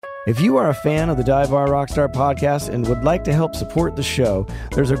If you are a fan of the Dive Bar Rockstar podcast and would like to help support the show,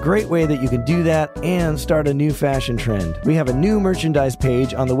 there's a great way that you can do that and start a new fashion trend. We have a new merchandise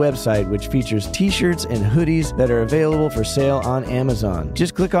page on the website which features t-shirts and hoodies that are available for sale on Amazon.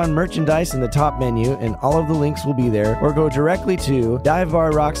 Just click on merchandise in the top menu and all of the links will be there, or go directly to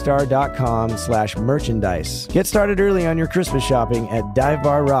divebarrockstar.com/merchandise. Get started early on your Christmas shopping at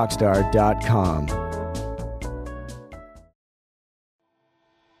divebarrockstar.com.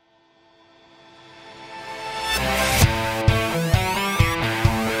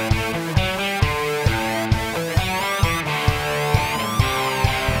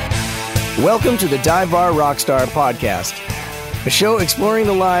 Welcome to the Dive Bar Rockstar podcast, a show exploring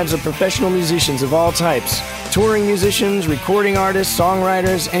the lives of professional musicians of all types, touring musicians, recording artists,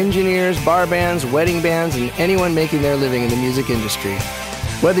 songwriters, engineers, bar bands, wedding bands, and anyone making their living in the music industry.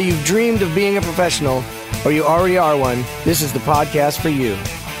 Whether you've dreamed of being a professional or you already are one, this is the podcast for you.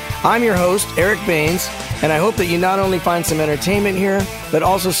 I'm your host, Eric Baines, and I hope that you not only find some entertainment here, but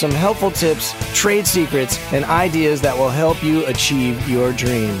also some helpful tips, trade secrets, and ideas that will help you achieve your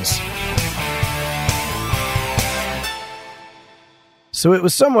dreams. So it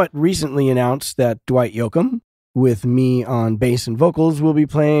was somewhat recently announced that Dwight Yoakam, with me on bass and vocals, will be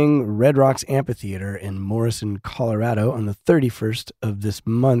playing Red Rocks Amphitheater in Morrison, Colorado on the 31st of this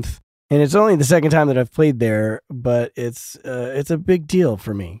month. And it's only the second time that I've played there, but it's a big deal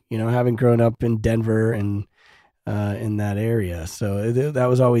for me, you know, having grown up in Denver and in that area. So that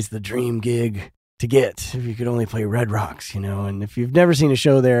was always the dream gig to get, if you could only play Red Rocks, you know. And if you've never seen a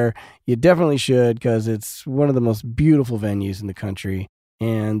show there, you definitely should, because it's one of the most beautiful venues in the country,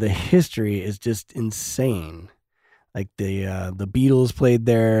 and the history is just insane. Like the Beatles played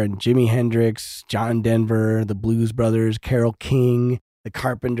there, and Jimi Hendrix, John Denver, the Blues Brothers, Carole King, the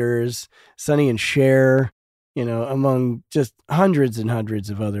Carpenters, Sonny and Cher, you know, among just hundreds and hundreds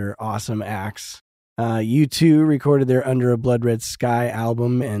of other awesome acts. U2 recorded their Under a Blood Red Sky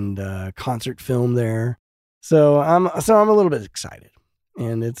album and concert film there. So I'm a little bit excited,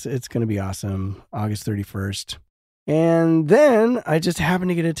 and it's going to be awesome. August 31st. And then I just happened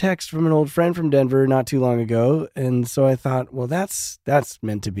to get a text from an old friend from Denver not too long ago. And so I thought, well, that's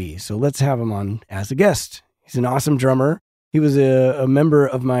meant to be. So let's have him on as a guest. He's an awesome drummer. He was a member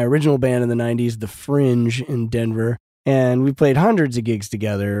of my original band in the 90s, The Fringe in Denver. And we played hundreds of gigs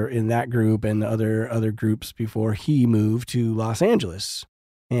together in that group and other groups before he moved to Los Angeles.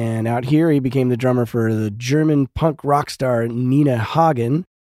 And out here, he became the drummer for the German punk rock star Nina Hagen.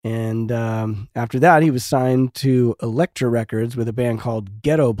 And after that, he was signed to Elektra Records with a band called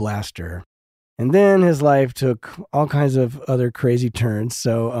Ghetto Blaster. And then his life took all kinds of other crazy turns.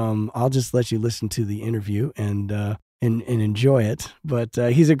 So I'll just let you listen to the interview and enjoy it. But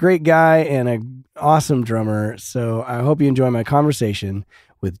he's a great guy and an awesome drummer. So I hope you enjoy my conversation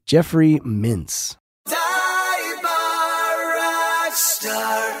with Jeffrey Mince.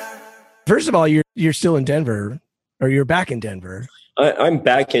 First of all, you're still in Denver, or you're back in Denver. I'm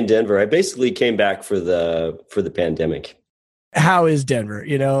back in Denver. I basically came back for the pandemic. How is Denver?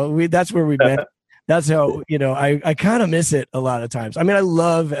 You know, that's where we met. That's how, you know, I kind of miss it a lot of times. I mean, I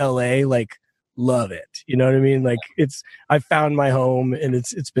love LA, like love it. You know what I mean? Like I found my home and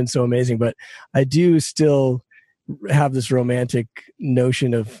it's been so amazing, but I do still have this romantic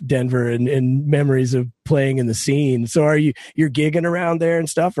notion of Denver and memories of playing in the scene. So you're gigging around there and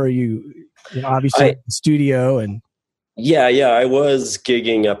stuff? Or are you know, obviously in the studio and... Yeah, I was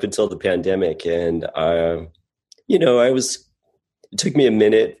gigging up until the pandemic, and it took me a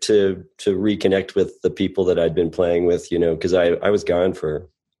minute to reconnect with the people that I'd been playing with, you know, because I was gone for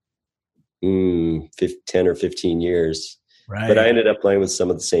 10 or 15 years. Right. But I ended up playing with some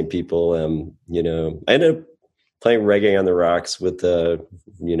of the same people. You know, I ended up playing Reggae on the Rocks with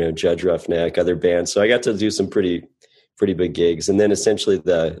Judge Roughneck, other bands. So I got to do some pretty big gigs, and then essentially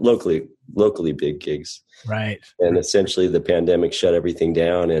the locally big gigs. Right. And essentially the pandemic shut everything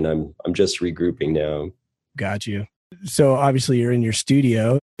down, and I'm just regrouping now. Got you. So obviously you're in your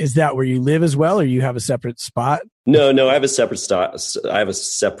studio. Is that where you live as well, or you have a separate spot? No, I have a separate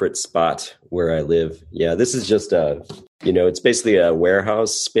spot where I live. Yeah, this is just it's basically a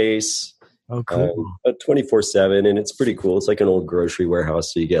warehouse space. Oh, cool. 24/7, and it's pretty cool. It's like an old grocery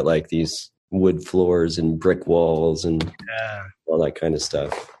warehouse. So you get like these wood floors and brick walls and all that kind of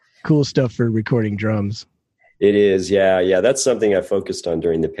stuff. Cool stuff for recording drums. It is. Yeah. That's something I focused on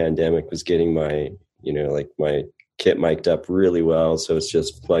during the pandemic, was getting my kit mic'd up really well. So it's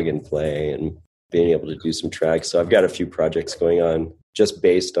just plug and play and being able to do some tracks. So I've got a few projects going on just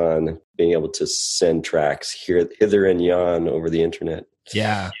based on being able to send tracks hither and yon over the internet.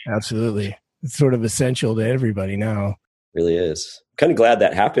 Yeah, absolutely. It's sort of essential to everybody now. Really is. kind of glad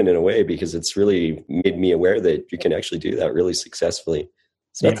that happened in a way, because it's really made me aware that you can actually do that really successfully.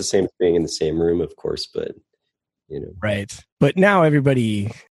 It's not the same as being in the same room, of course, but Right. But now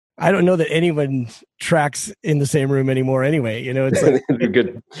everybody, I don't know that anyone tracks in the same room anymore anyway. It's like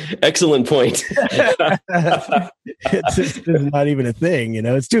good, excellent point. it's not even a thing,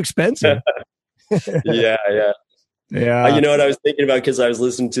 it's too expensive. Yeah. You know what I was thinking about, because I was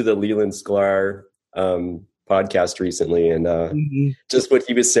listening to the Leland Sklar podcast recently, and just what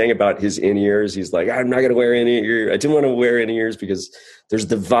he was saying about his in-ears. He's like, I'm not going to wear any ear. I didn't want to wear in-ears because there's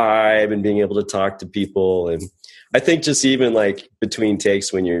the vibe and being able to talk to people. And I think just even like between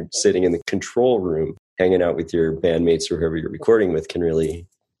takes, when you're sitting in the control room, hanging out with your bandmates or whoever you're recording with, can really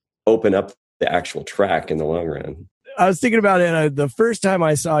open up the actual track in the long run. I was thinking about it. The first time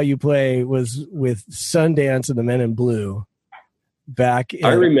I saw you play was with Sundance and the Men in Blue. I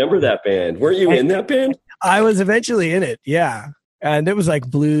remember that band. Weren't you in that band? I was eventually in it, yeah. And it was like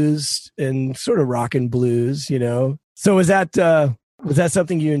blues and sort of rock and blues, So was that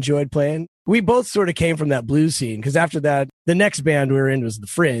something you enjoyed playing? We both sort of came from that blues scene, because after that, the next band we were in was The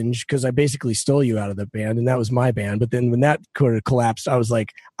Fringe, because I basically stole you out of the band, and that was my band. But then when that sort of collapsed, I was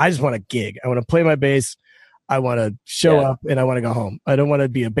like, I just want to gig. I want to play my bass. I want to show up, and I want to go home. I don't want to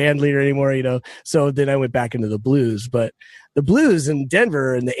be a band leader anymore, So then I went back into the blues. But the blues in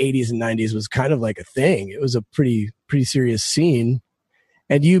Denver in the 80s and 90s was kind of like a thing. It was a pretty serious scene.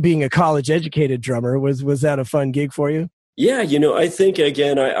 And you being a college-educated drummer, was that a fun gig for you? Yeah, I think,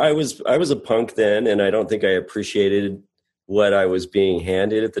 again, I was a punk then, and I don't think I appreciated what I was being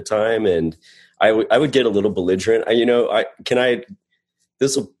handed at the time. And I would get a little belligerent.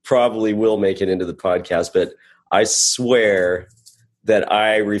 This will make it into the podcast, but I swear that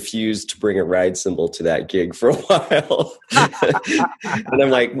I refused to bring a ride cymbal to that gig for a while. And I'm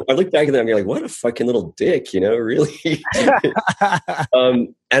like, I look back at that and you're like, what a fucking little dick, really?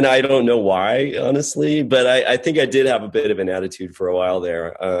 And I don't know why, honestly, but I think I did have a bit of an attitude for a while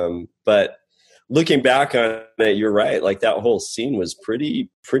there. But looking back on it, you're right. Like, that whole scene was pretty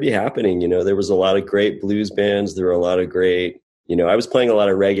happening. There was a lot of great blues bands. There were a lot of great, I was playing a lot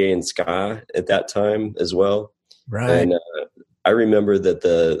of reggae and ska at that time as well. Right. And I remember that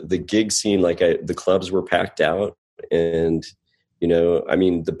the gig scene, the clubs were packed out, and,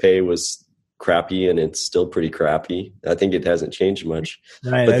 the pay was crappy, and it's still pretty crappy. I think it hasn't changed much,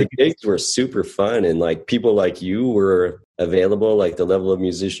 right. But the gigs were super fun, and like people like you were available. Like, the level of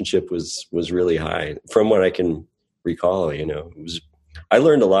musicianship was really high from what I can recall. I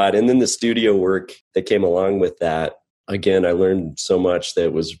learned a lot. And then the studio work that came along with that, again, I learned so much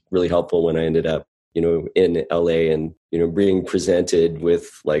that was really helpful when I ended up, in LA, and, being presented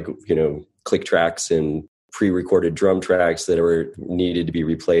with click tracks and pre-recorded drum tracks that were needed to be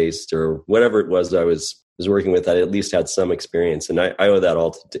replaced, or whatever it was I was working with. I at least had some experience, and I owe that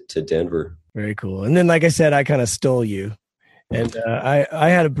all to Denver. Very cool. And then, like I said, I kind of stole you. And I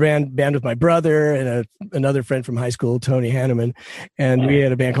had a band with my brother and another friend from high school, Tony Hanneman. And we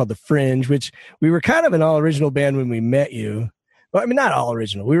had a band called The Fringe, which we were kind of an all-original band when we met you. Well, I mean, not all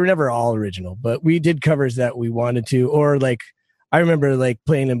original. We were never all original, but we did covers that we wanted to. Or I remember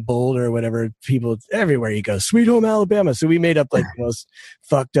playing in Boulder or whatever, people everywhere you go, Sweet Home Alabama. So we made up the most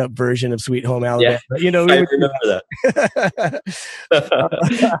fucked up version of Sweet Home Alabama. Yeah, I remember that.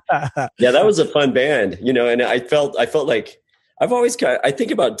 Yeah, that was a fun band, and I felt like I've always I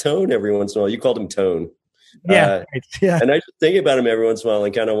think about Tone every once in a while. You called him Tone. Yeah. And I just think about him every once in a while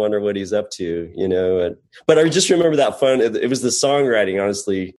and kind of wonder what he's up to, but I just remember that fun. It was the songwriting,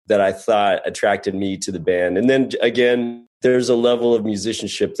 honestly, that I thought attracted me to the band. And then again, there's a level of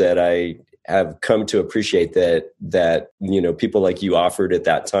musicianship that I have come to appreciate that people like you offered at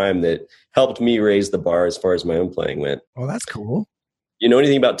that time, that helped me raise the bar as far as my own playing went. Oh, that's cool. You know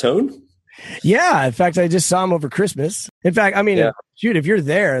anything about Tone? Yeah. In fact, I just saw him over Christmas. In fact, I mean, shoot, if you're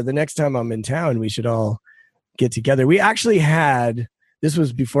there, the next time I'm in town, we should all get together. We actually this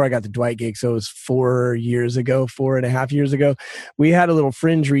was before I got the Dwight gig, so it was 4.5 years ago. We had a little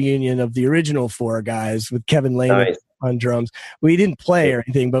Fringe reunion of the original four guys with Kevin Lane on drums. We didn't play or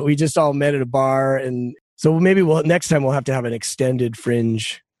anything, but we just all met at a bar. And so maybe next time we'll have to have an extended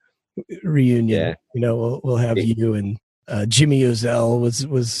Fringe reunion. Yeah. We'll have you and Jimmy Ozell was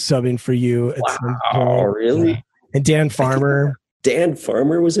subbing for you at some point. Oh, really? And Dan Farmer. Dan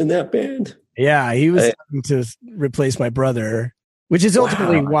Farmer was in that band? Yeah, he was starting to replace my brother, which is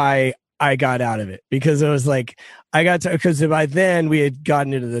ultimately why I got out of it, because it was like because by then we had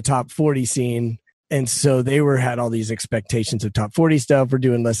gotten into the top 40 scene, and so they had all these expectations of top 40 stuff. We're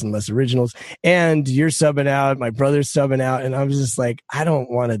doing less and less originals, and you're subbing out, my brother's subbing out, and I was just like, I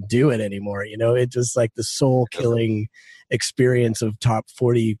don't want to do it anymore. It just like the soul killing experience of top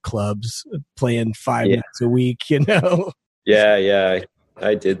 40 clubs playing 5 nights a week, Yeah,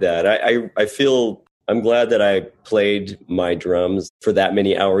 I did that. I feel I'm glad that I played my drums for that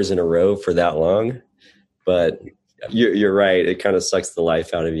many hours in a row for that long. But you're right. It kind of sucks the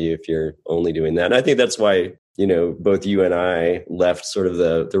life out of you if you're only doing that. And I think that's why, both you and I left sort of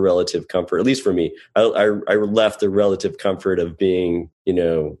the relative comfort, at least for me. I left the relative comfort of being,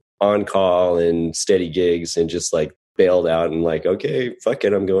 on call and steady gigs and just like bailed out and like, okay, fuck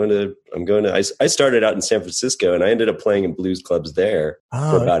it. I started out in San Francisco and I ended up playing in blues clubs there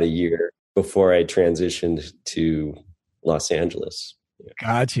for about a year before I transitioned to Los Angeles.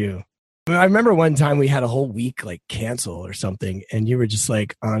 Got you. I remember one time we had a whole week like cancel or something, and you were just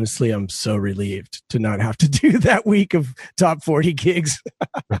like, honestly, I'm so relieved to not have to do that week of top 40 gigs.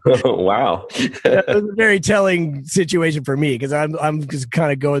 Wow. That was a very telling situation for me because I'm just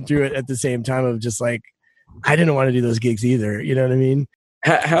kind of going through it at the same time of just like, I didn't want to do those gigs either. You know what I mean?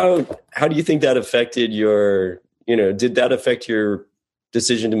 How do you think that affected did that affect your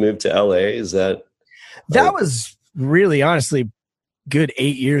decision to move to LA? Is that was really honestly good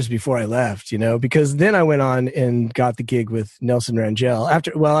 8 years before I left, because then I went on and got the gig with Nelson Rangel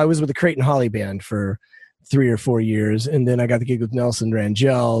I was with the Creighton Holly band for 3 or 4 years. And then I got the gig with Nelson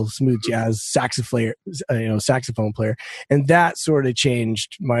Rangel, smooth jazz saxophone player. And that sort of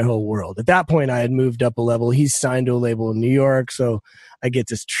changed my whole world. At that point I had moved up a level. He's signed to a label in New York. So I get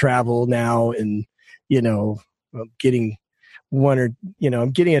to travel now and, I'm getting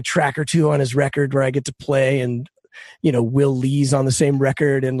I'm getting a track or two on his record where I get to play and, Will Lee's on the same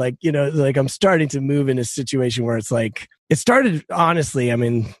record. And I'm starting to move in a situation where it's like, it started, honestly, I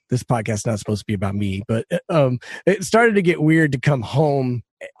mean, this podcast is not supposed to be about me, but it started to get weird to come home,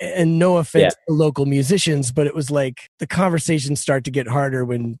 and no offense to local musicians, but it was like the conversations start to get harder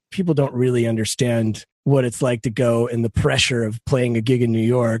when people don't really understand what it's like to go and the pressure of playing a gig in New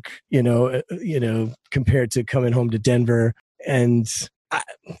York, compared to coming home to Denver. And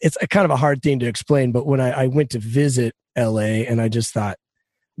it's a kind of a hard thing to explain, but when I went to visit LA and I just thought,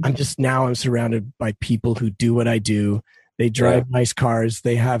 I'm surrounded by people who do what I do. They drive nice cars.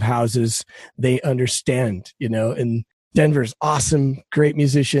 They have houses. They understand, and Denver's awesome, great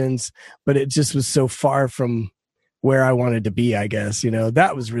musicians, but it just was so far from where I wanted to be, I guess,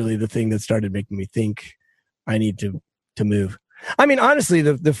 that was really the thing that started making me think I need to move. I mean, honestly,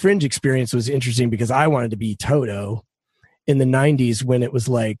 the Fringe experience was interesting because I wanted to be Toto in the 90s when it was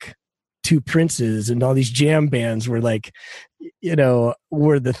like Two Princes and all these jam bands were like,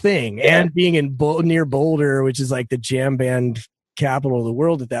 were the thing. Yeah. And being in near Boulder, which is like the jam band capital of the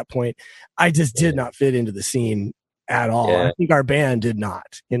world at that point, I just did not fit into the scene at all. Yeah. I think our band did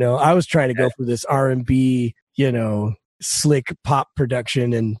not. I was trying to go for this R&B, slick pop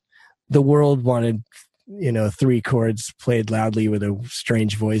production, and the world wanted, 3 chords played loudly with a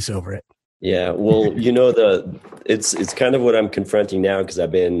strange voice over it. Yeah, well, it's kind of what I'm confronting now because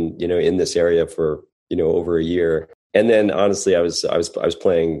I've been, in this area for, over a year. And then honestly, I was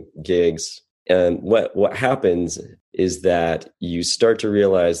playing gigs, and what happens is that you start to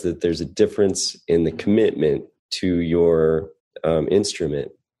realize that there's a difference in the commitment to your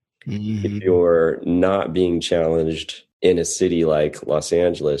instrument. Mm-hmm. If you're not being challenged in a city like Los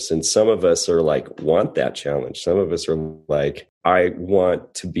Angeles, and some of us are like, want that challenge. Some of us are like, I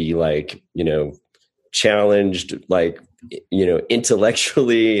want to be like, challenged, like,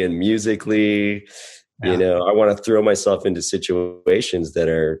 intellectually and musically, I want to throw myself into situations that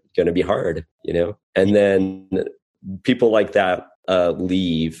are going to be hard, and then people like that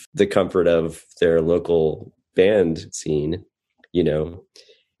leave the comfort of their local band scene,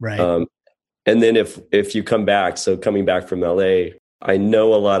 right. And then if you come back, so coming back from LA, I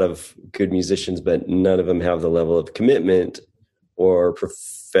know a lot of good musicians, but none of them have the level of commitment or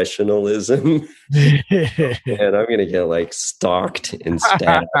professionalism. And I'm going to get like stalked and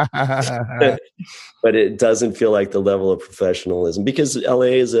stabbed. But it doesn't feel like the level of professionalism because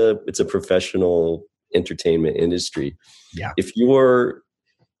LA it's a professional entertainment industry. Yeah. If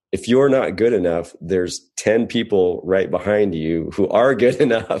you're not good enough, there's 10 people right behind you who are good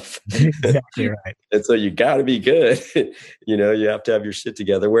enough. Exactly right. And so you got to be good. You have to have your shit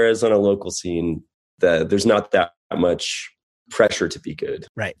together. Whereas on a local scene, there's not that much pressure to be good.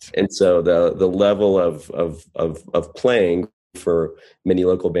 Right. And so the level of playing for many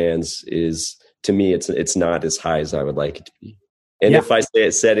local bands is, to me, it's not as high as I would like it to be. And if I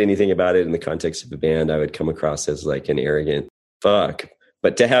said anything about it in the context of a band, I would come across as like an arrogant fuck.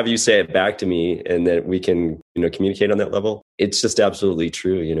 But to have you say it back to me and that we can, communicate on that level, it's just absolutely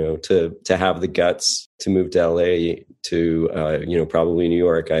true, to have the guts to move to LA to, probably New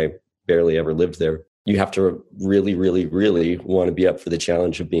York. I barely ever lived there, you have to really, really, really want to be up for the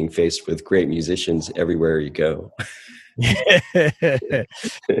challenge of being faced with great musicians everywhere you go.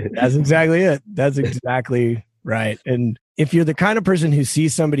 That's exactly it. That's exactly right. And if you're the kind of person who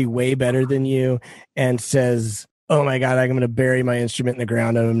sees somebody way better than you and says, oh my God, I'm going to bury my instrument in the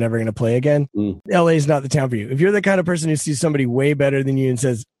ground and I'm never going to play again, LA is not the town for you. If you're the kind of person who sees somebody way better than you and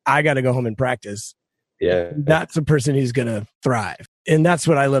says, I got to go home and practice, that's a person who's going to thrive. And that's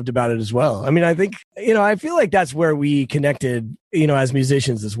what I loved about it as well. I mean, I think, I feel like that's where we connected, as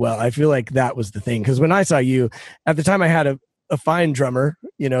musicians as well. I feel like that was the thing. Because when I saw you, at the time I had a fine drummer,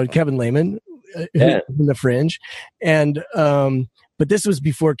 Kevin Lehman, in the Fringe. And, but this was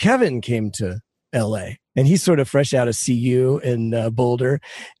before Kevin came to LA. And he's sort of fresh out of CU in Boulder.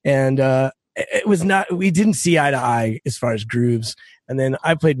 And it was not, we didn't see eye to eye as far as grooves. And then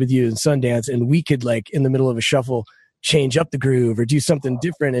I played with you in Sundance, and we could, like, in the middle of a shuffle, change up the groove or do something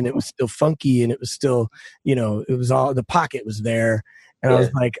different, and it was still funky, and it was still, it was all, the pocket was there. And I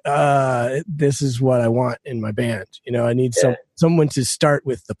was like, this is what I want in my band. I need someone to start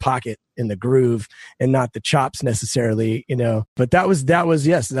with the pocket and the groove and not the chops necessarily, but that was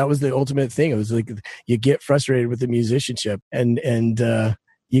the ultimate thing. It was like, you get frustrated with the musicianship and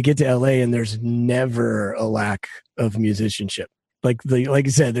you get to LA and there's never a lack of musicianship. Like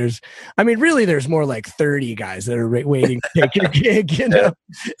you said, there's more like 30 guys that are waiting to take your gig,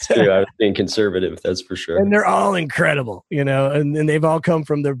 It's true. I was being conservative, that's for sure. And they're all incredible, and they've all come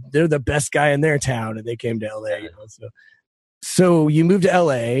from they're the best guy in their town, and they came to LA, So you moved to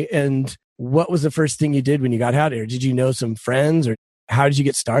LA, and what was the first thing you did when you got out here? Did you know some friends, or how did you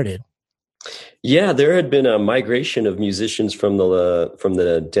get started? Yeah, there had been a migration of musicians from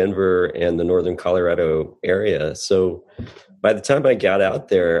the Denver and the northern Colorado area. So by the time I got out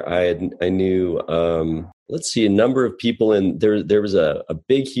there, I knew, a number of people, and there was a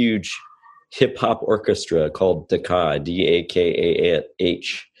big, huge hip hop orchestra called Dakah, Dakah.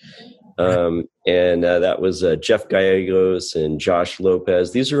 And that was Jeff Gallegos and Josh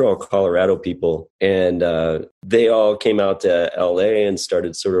Lopez. These are all Colorado people. And they all came out to LA and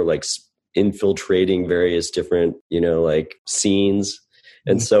started sort of like infiltrating various different, scenes.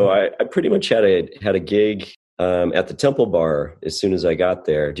 And so I pretty much had a gig at the Temple Bar as soon as I got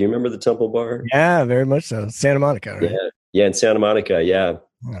there. Do you remember the Temple Bar? Yeah, very much so. Santa Monica, right? Yeah, in Santa Monica, yeah.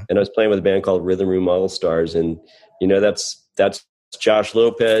 And I was playing with a band called Rhythm Room All Stars, and that's Josh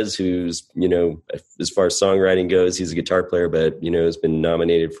Lopez, who's as far as songwriting goes, he's a guitar player, but has been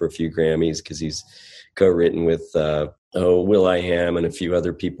nominated for a few Grammys because he's co-written with Will.i.am and a few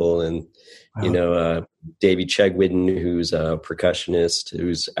other people, and Davey Chegwidden, who's a percussionist,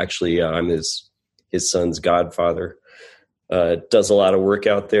 who's actually I'm his son's godfather, does a lot of work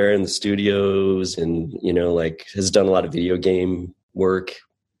out there in the studios, and has done a lot of video game work,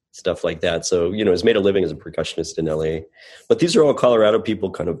 stuff like that. So has made a living as a percussionist in LA. But these are all Colorado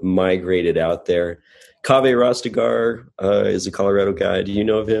people, kind of migrated out there. Kaveh Rastegar is a Colorado guy. Do you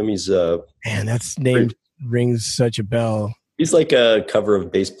know of him? He's man, that's name rings such a bell. He's like a cover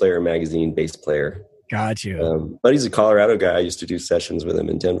of Bass Player magazine bass player. Got you. But he's a Colorado guy. I used to do sessions with him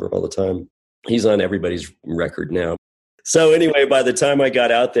in Denver all the time. He's on everybody's record now. So anyway, by the time I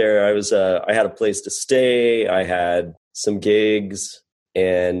got out there, I had a place to stay. I had some gigs,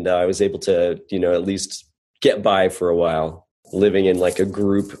 and I was able to, at least get by for a while, living in like a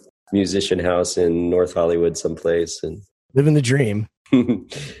group musician house in North Hollywood someplace, and living the dream.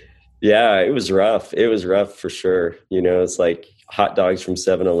 Yeah, it was rough. It was rough for sure. It's like hot dogs from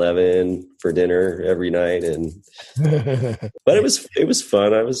 7-Eleven for dinner every night, but it was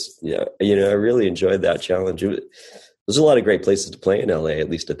fun. I really enjoyed that challenge. There's a lot of great places to play in LA, at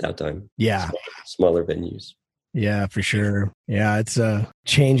least at that time. Yeah, smaller venues. Yeah, for sure. Yeah, it's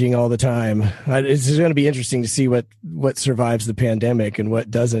changing all the time. It's going to be interesting to see what survives the pandemic and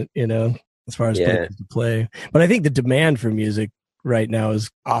what doesn't. As far as places to play. But I think the demand for music right now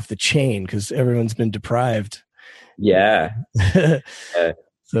is off the chain because everyone's been deprived. Yeah.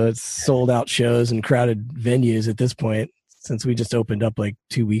 So it's sold out shows and crowded venues at this point, since we just opened up like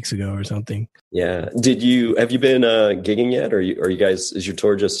 2 weeks ago or something. Yeah. Have you been gigging yet? Or are you guys, is your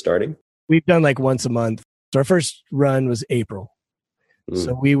tour just starting? We've done like once a month. So our first run was April.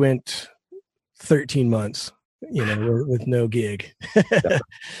 So we went 13 months, with no gig.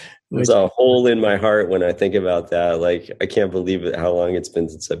 There's a hole in my heart when I think about that. Like, I can't believe how long it's been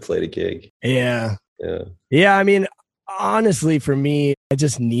since I played a gig. Yeah. I mean, honestly, for me, I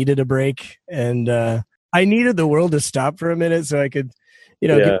just needed a break, and I needed the world to stop for a minute so I could,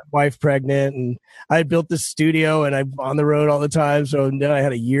 get my wife pregnant, and I had built this studio, and I'm on the road all the time. So then I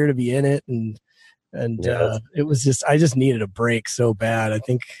had a year to be in it, and it was just, I just needed a break so bad. I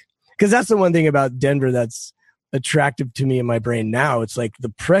think Because that's the one thing about Denver that's attractive to me in my brain now. It's like the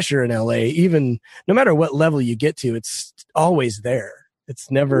pressure in LA, even no matter what level you get to, it's always there. It's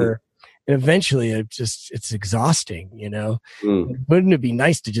never, and eventually it's exhausting, you know? Wouldn't it be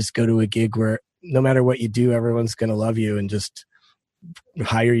nice to just go to a gig where no matter what you do, everyone's going to love you and just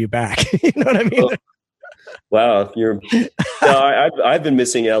hire you back? You know what I mean? Wow. I've been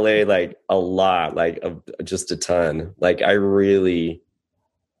missing LA like a lot, like just a ton. Like I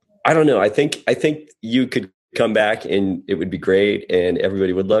don't know. I think you could come back and it would be great and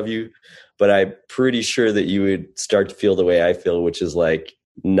everybody would love you. But I'm pretty sure that you would start to feel the way I feel, which is like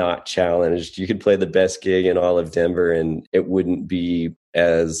not challenged. You could play the best gig in all of Denver and it wouldn't be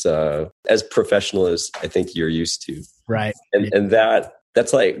as professional as I think you're used to. Right. And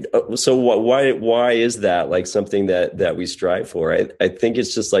that's like, so why is that like something that we strive for? I think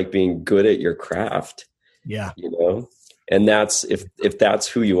it's just like being good at your craft. Yeah. You know? And that's, if that's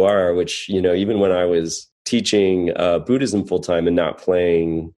who you are, which, you know, even when I was teaching Buddhism full time and not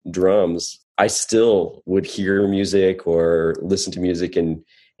playing drums, I still would hear music or listen to music and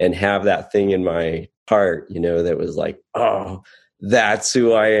have that thing in my heart, you know, that was like, oh, that's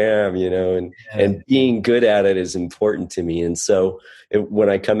who I am, you know, and being good at it is important to me. And so when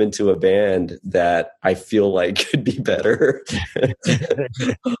I come into a band that I feel like could be better,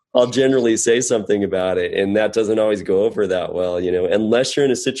 I'll generally say something about it. And that doesn't always go over that well, you know, unless you're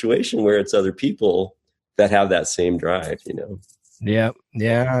in a situation where it's other people that have that same drive, you know? Yeah.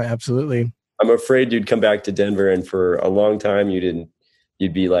 Yeah, absolutely. I'm afraid you'd come back to Denver and for a long time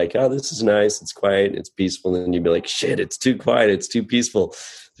you'd be like, oh, this is nice. It's quiet. It's peaceful. And you'd be like, shit, it's too quiet. It's too peaceful.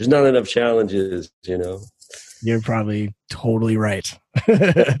 There's not enough challenges, you know? You're probably totally right.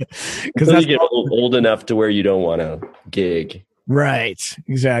 Because you get old enough to where you don't want to gig. Right.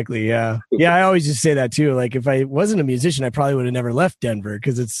 Exactly. Yeah. Yeah. I always just say that too. Like if I wasn't a musician, I probably would have never left Denver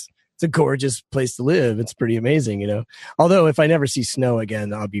because it's a gorgeous place to live. It's pretty amazing, you know? Although if I never see snow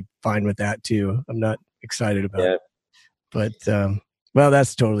again, I'll be fine with that too. I'm not excited about it. But, well,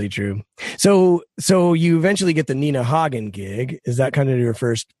 that's totally true. So you eventually get the Nina Hagen gig. Is that kind of your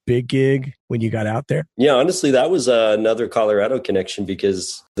first big gig when you got out there? Yeah, honestly, that was another Colorado connection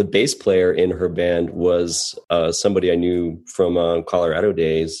because the bass player in her band was somebody I knew from Colorado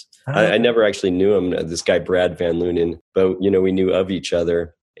days. I never actually knew him, this guy, Brad Van Lunen, but, you know, we knew of each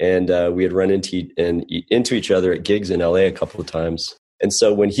other. And we had run into each other at gigs in LA a couple of times. And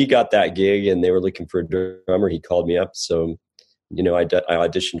so when he got that gig and they were looking for a drummer, he called me up. So, you know, I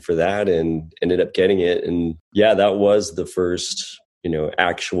auditioned for that and ended up getting it. And yeah, that was the first, you know,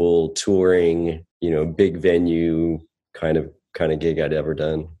 actual touring, you know, big venue kind of gig I'd ever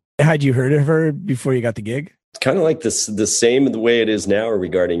done. Had you heard of her before you got the gig? It's kind of like the same the way it is now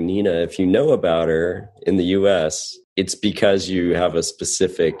regarding Nina. If you know about her in the US, it's because you have a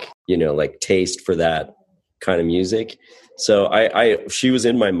specific, you know, like taste for that kind of music. So she was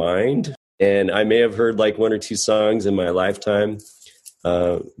in my mind and I may have heard like one or two songs in my lifetime.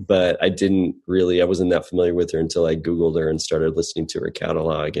 But I wasn't that familiar with her until I Googled her and started listening to her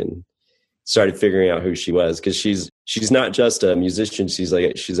catalog and started figuring out who she was. Cause she's not just a musician. She's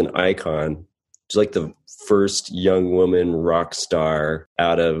an icon. She's like the first young woman rock star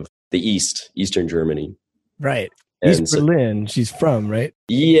out of the Eastern Germany. Right. East Berlin, she's from, right?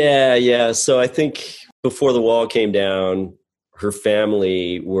 Yeah. So I think before the wall came down, her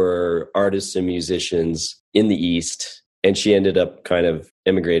family were artists and musicians in the East, and she ended up kind of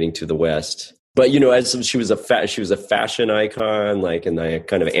immigrating to the West. But, you know, as she was a fashion icon, like in the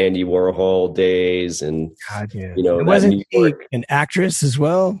kind of Andy Warhol days, and God, yeah. You know, wasn't she an actress as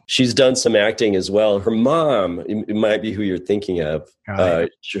well? She's done some acting as well. Her mom, it might be who you're thinking of.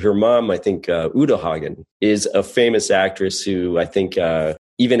 Her mom, I think, Uda Hagen, is a famous actress who I think,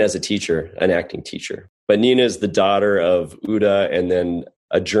 even as a teacher, an acting teacher. But Nina is the daughter of Uda, and then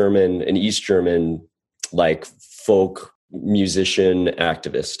an East German, like folk musician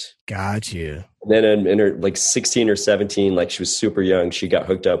activist. Got you. And then in her like 16 or 17, like she was super young, she got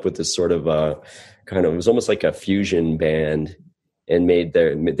hooked up with this sort of it was almost like a fusion band, and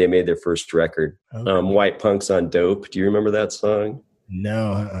they made their first record. Okay. White Punks on Dope. Do you remember that song?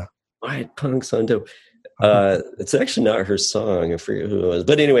 No. White Punks on Dope. It's actually not her song. I forget who it was.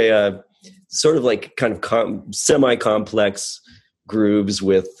 But anyway, sort of like kind of semi-complex grooves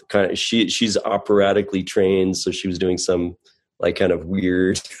with kind of, she's operatically trained. So she was doing some like kind of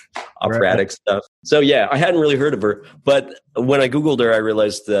weird operatic stuff. So yeah, I hadn't really heard of her, but when I Googled her, I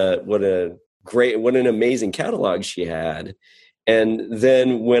realized that what an amazing catalog she had. And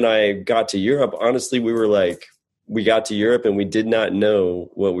then when I got to Europe, honestly, we got to Europe and we did not know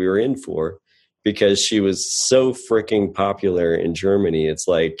what we were in for, because she was so freaking popular in Germany. It's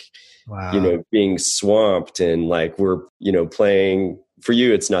like, being swamped, and like we're, playing, for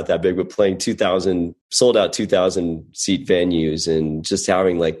you, it's not that big, but playing 2,000 sold out 2,000 seat venues, and just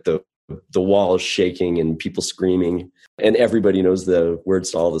having like the walls shaking and people screaming, and everybody knows the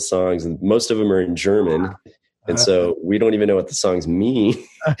words to all the songs, and most of them are in German. And so we don't even know what the songs mean,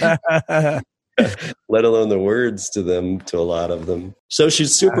 let alone the words to them, to a lot of them. So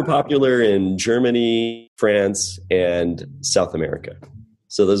she's super popular in Germany, France, and South America.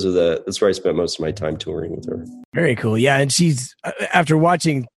 So that's where I spent most of my time touring with her. Very cool. Yeah. And she's, after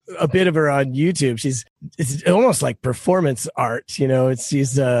watching a bit of her on YouTube, it's almost like performance art,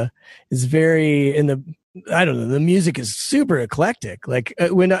 she's very I don't know, the music is super eclectic. Like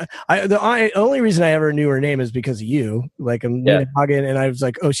when the only reason I ever knew her name is because of you, like I'm Hagen, and I was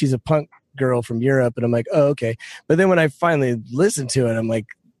like, oh, she's a punk girl from Europe. And I'm like, oh, okay. But then when I finally listened to it, I'm like,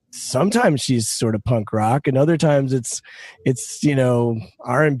 sometimes she's sort of punk rock, and other times it's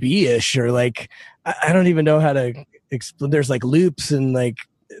R&B ish, or like I don't even know how to explain. There's like loops, and like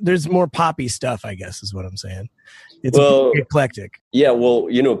there's more poppy stuff, I guess is what I'm saying. It's eclectic. Yeah, well,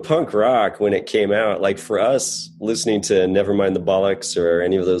 punk rock, when it came out, like for us, listening to Nevermind the Bollocks or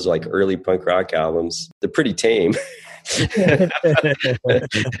any of those like early punk rock albums, they're pretty tame. In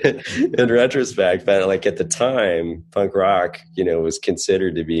retrospect, but like at the time, punk rock, was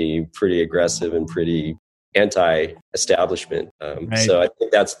considered to be pretty aggressive and pretty anti-establishment. Right. So I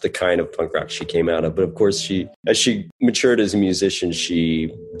think that's the kind of punk rock she came out of. But of course, as she matured as a musician,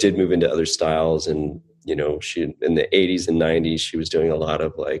 she did move into other styles, and she in the 80s and 90s, she was doing a lot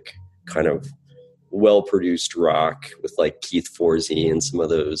of like kind of well-produced rock with like Keith Forsey and some of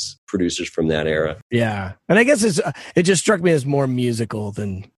those producers from that era. Yeah. And I guess it just struck me as more musical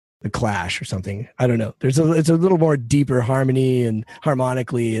than the Clash or something. I don't know. It's a little more deeper harmony and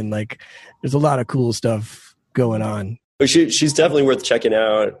harmonically, and like there's a lot of cool stuff going on. But she's definitely worth checking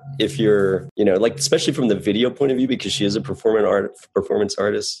out if you're, like especially from the video point of view, because she is a performance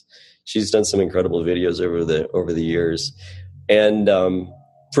artist. She's done some incredible videos over the years. And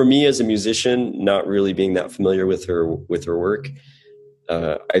for me as a musician, not really being that familiar with her work,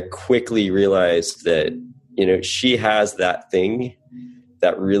 I quickly realized that, she has that thing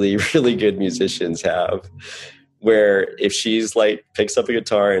that really, really good musicians have, where if she's like picks up a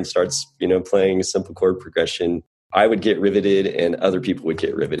guitar and starts, playing a simple chord progression, I would get riveted and other people would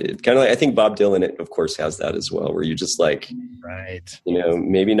get riveted. Kind of like, I think Bob Dylan, of course, has that as well, where you just like, right,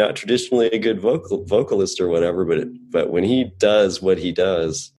 maybe not traditionally a good vocalist or whatever, but when he does what he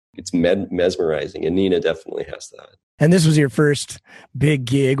does, it's mesmerizing. And Nina definitely has that. And this was your first big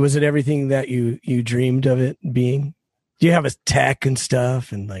gig. Was it everything that you dreamed of it being? Do you have a tech and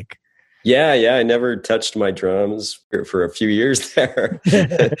stuff and like? Yeah. I never touched my drums for a few years there.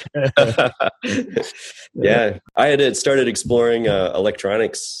 Yeah. I had started exploring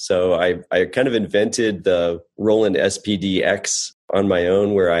electronics. So I kind of invented the Roland SPD-X on my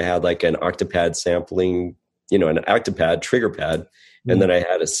own, where I had like an octapad sampling, an octapad trigger pad. And then I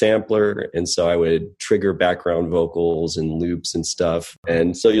had a sampler. And so I would trigger background vocals and loops and stuff.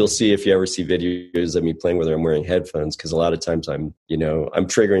 And so you'll see, if you ever see videos of me playing with her, I'm wearing headphones, because a lot of times I'm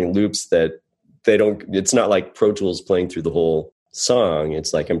triggering loops that it's not like Pro Tools playing through the whole song.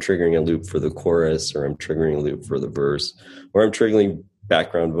 It's like I'm triggering a loop for the chorus, or I'm triggering a loop for the verse, or I'm triggering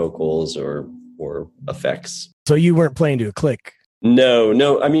background vocals or effects. So you weren't playing to a click?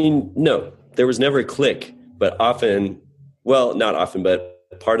 No. I mean, no, there was never a click, but often, well, not often, but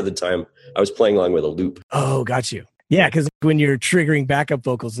part of the time I was playing along with a loop. Oh, got you. Yeah, because when you're triggering backup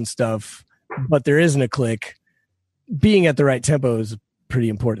vocals and stuff, but there isn't a click, being at the right tempo is a pretty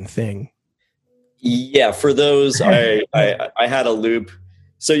important thing. Yeah, for those, I had a loop.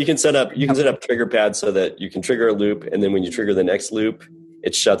 So you can set up trigger pads so that you can trigger a loop, and then when you trigger the next loop,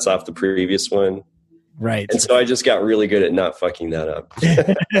 it shuts off the previous one. Right. And so I just got really good at not fucking that up.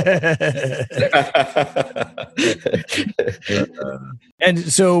 And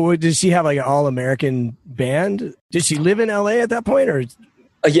so did she have like an all-American band? Did she live in LA at that point, or?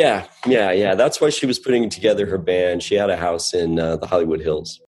 Yeah. That's why she was putting together her band. She had a house in the Hollywood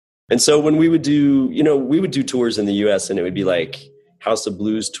Hills. And so when we would do tours in the US, and it would be like House of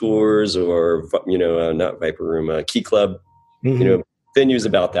Blues tours, or, not Viper Room, Key Club, venues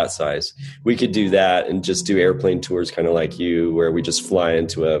about that size. We could do that and just do airplane tours, kind of like you, where we just fly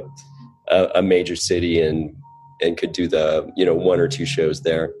into a major city and could do the, one or two shows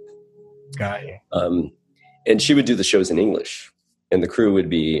there. Got you. And she would do the shows in English, and the crew would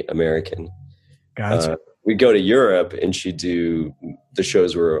be American. Gotcha. We'd go to Europe, and she'd do the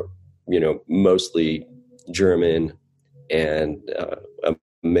shows were, mostly German and a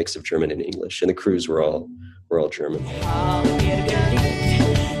mix of German and English, and the crews were all German.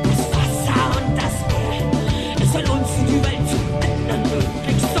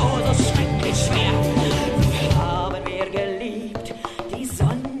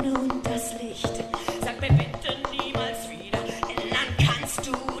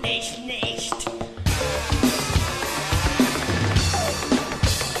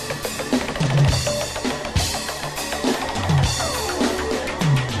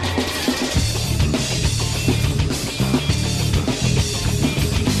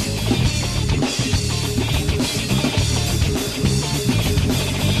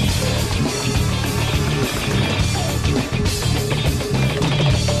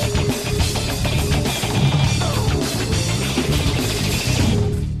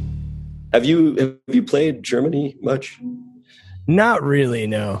 Have you played Germany much? Not really,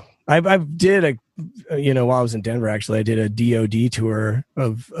 no. I did while I was in Denver, actually, I did a DOD tour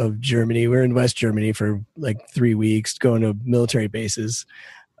of Germany. We're in West Germany for like 3 weeks, going to military bases.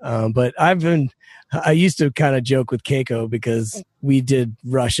 But I used to kind of joke with Keiko because we did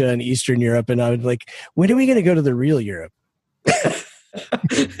Russia and Eastern Europe, and I was like, when are we going to go to the real Europe?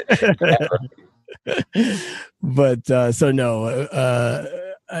 But so no,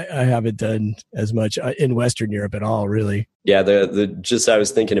 I haven't done as much in Western Europe at all, really. Yeah, I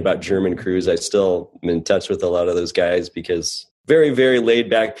was thinking about German crews. I still am in touch with a lot of those guys because very, very laid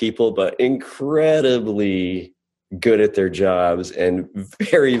back people, but incredibly good at their jobs and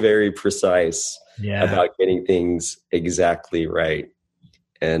very, very precise about getting things exactly right.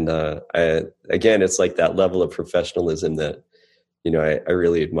 And again, it's like that level of professionalism that, I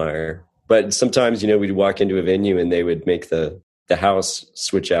really admire. But sometimes, we'd walk into a venue and they would make the house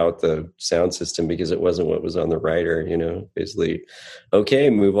switch out the sound system because it wasn't what was on the writer, basically, okay,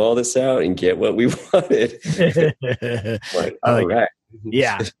 move all this out and get what we wanted. Like, all right.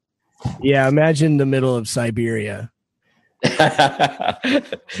 Yeah. Yeah. Imagine the middle of Siberia.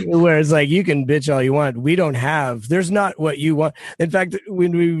 Where it's like, you can bitch all you want. There's not what you want. In fact,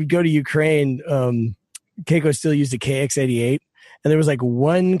 when we would go to Ukraine, Keiko still used a KX88. And there was like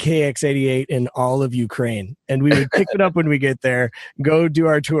one KX88 in all of Ukraine. And we would pick it up when we get there, go do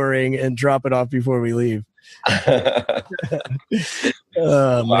our touring, and drop it off before we leave.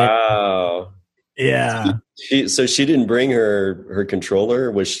 Wow. Man. Yeah. So she didn't bring her controller?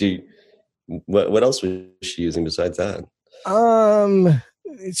 Was she, what else was she using besides that?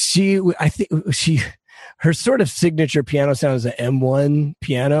 Her sort of signature piano sound is an M1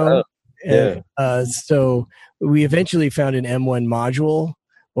 piano. Yeah. And, so we eventually found an M1 module,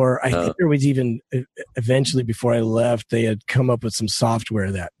 or I think there was even eventually, before I left, they had come up with some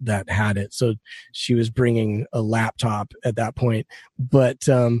software that had it. So she was bringing a laptop at that point. But,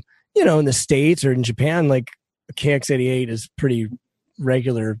 in the States or in Japan, like a KX88 is pretty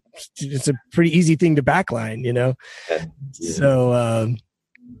regular. It's a pretty easy thing to backline, Yeah. So,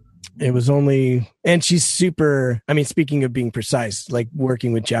 it was only, and she's super, speaking of being precise, like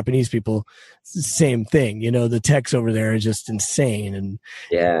working with Japanese people, same thing, the techs over there are just insane and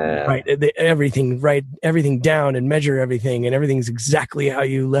write everything down and measure everything, and everything's exactly how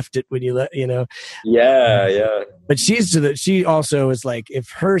you left it when you Yeah. But she also is like, if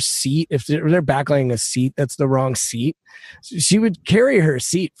they're backlining a seat that's the wrong seat, she would carry her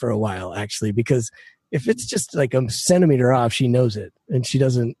seat for a while, actually, because if it's just like a centimeter off, she knows it, and she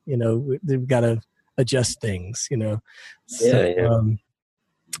doesn't, they've got to adjust things, So,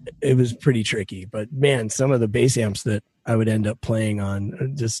 it was pretty tricky, but man, some of the bass amps that I would end up playing on are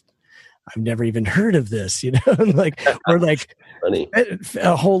just, I've never even heard of this, or like funny.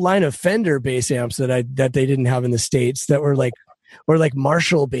 A whole line of Fender bass amps that they didn't have in the States that were like, or like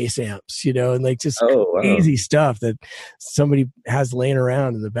Marshall bass amps, and like just crazy stuff that somebody has laying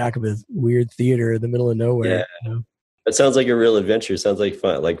around in the back of a weird theater in the middle of nowhere. Yeah. It sounds like a real adventure. Sounds like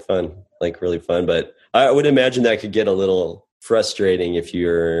fun, like really fun. But I would imagine that could get a little frustrating if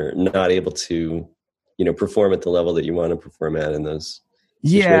you're not able to, perform at the level that you want to perform at in those.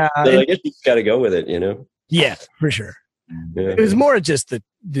 Yeah. So I guess you got to go with it, Yeah, for sure. Yeah. It was more just the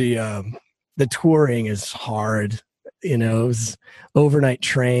touring is hard. It was overnight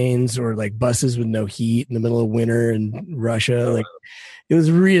trains or like buses with no heat in the middle of winter in Russia. Like, it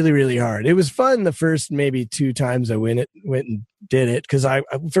was really, really hard. It was fun the first maybe 2 times I went and did it, because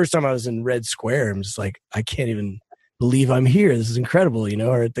first time I was in Red Square, I'm just like, I can't even believe I'm here. This is incredible,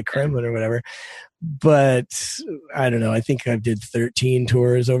 or at the Kremlin or whatever. But I don't know. I think I did 13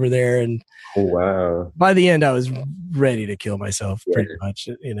 tours over there, and by the end I was ready to kill myself pretty much.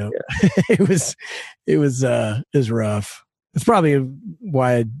 It was rough. It's probably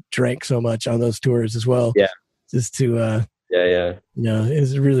why I drank so much on those tours as well. Yeah, just to it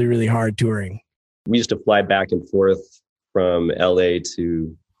was really, really hard touring. We used to fly back and forth from LA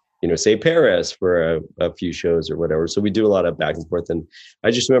to say Paris for a few shows or whatever. So we do a lot of back and forth. And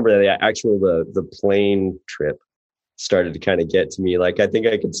I just remember that the plane trip started to kind of get to me. Like, I think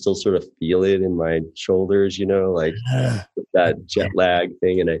I could still sort of feel it in my shoulders, like that jet lag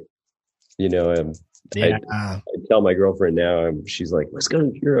thing. And I tell my girlfriend now, she's like, let's go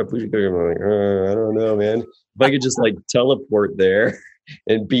to Europe. We should go. I'm like, I don't know, man. If I could just like teleport there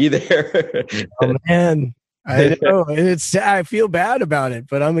and be there. Oh man. I know, I feel bad about it,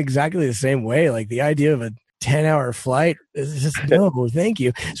 but I'm exactly the same way. Like, the idea of a 10-hour flight is just no, thank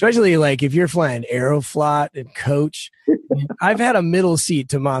you. Especially like if you're flying Aeroflot and coach. I've had a middle seat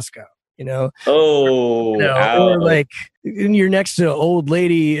to Moscow, or like, and you're next to an old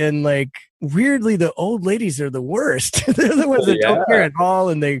lady and like weirdly, the old ladies are the worst. They're the ones that don't care at all.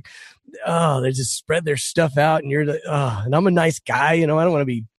 And they just spread their stuff out. And and I'm a nice guy, I don't want to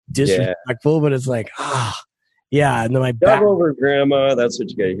be disrespectful, but it's like, yeah. And then my back. Shove over, grandma. That's what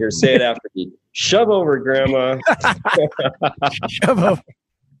you got to hear. Say it after me. Shove over, grandma. Shove over.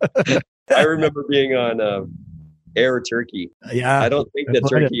 I remember being on Air Turkey. Yeah, I don't think that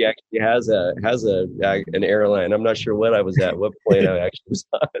Turkey actually has an airline. I'm not sure what I was at, what plane I actually was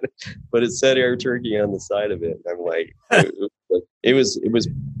on, but it said Air Turkey on the side of it. I'm like, it was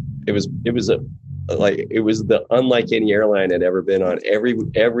the unlike any airline I'd ever been on.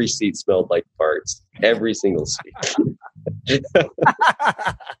 Every seat smelled like farts. Every single seat.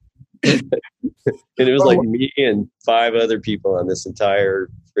 And it was like me and 5 other people on this entire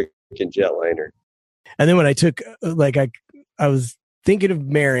freaking jetliner. And then when I took, I was thinking of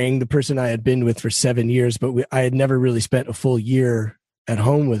marrying the person I had been with for 7 years, but I had never really spent a full year at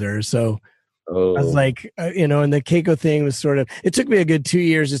home with her. So I was like, and the Keiko thing was it took me a good 2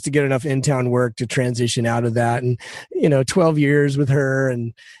 years just to get enough in-town work to transition out of that. And, 12 years with her,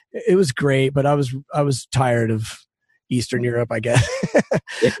 and it was great, but I was tired of Eastern Europe, I guess.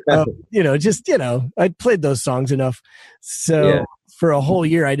 I'd played those songs enough. So for a whole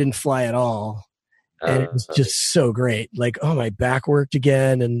year, I didn't fly at all. And it was just so great. Like, my back worked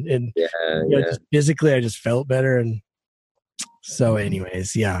again. And just physically, I just felt better. And so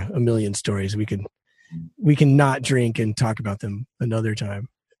anyways, a million stories. We can not drink and talk about them another time.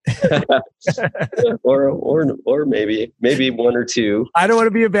 or maybe one or two. I don't want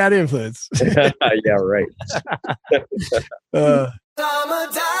to be a bad influence. Yeah, right. I'm a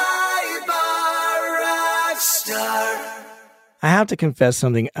dive bar rock star. I have to confess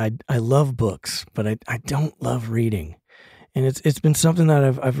something. I love books, but I don't love reading. And it's been something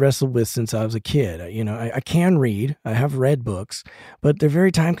that I've wrestled with since I was a kid. I can read. I have read books, but they're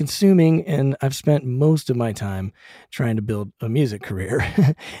very time consuming, and I've spent most of my time trying to build a music career,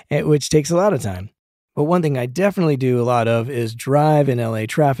 which takes a lot of time. But one thing I definitely do a lot of is drive in LA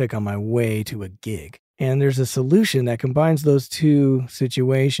traffic on my way to a gig. And there's a solution that combines those two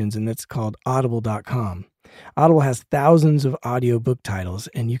situations, and it's called Audible.com. Audible has thousands of audiobook titles,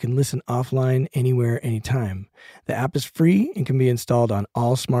 and you can listen offline anywhere, anytime. The app is free and can be installed on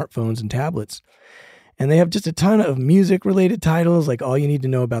all smartphones and tablets. And they have just a ton of music-related titles, like All You Need to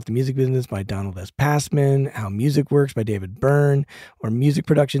Know About the Music Business by Donald S. Passman, How Music Works by David Byrne, or Music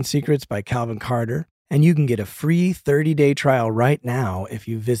Production Secrets by Calvin Carter. And you can get a free 30-day trial right now if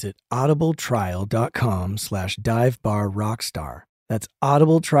you visit audibletrial.com/divebarrockstar. That's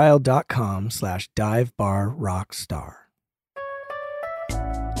audibletrial.com/divebarrockstar.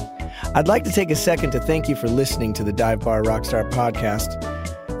 I'd like to take a second to thank you for listening to the Dive Bar Rockstar podcast.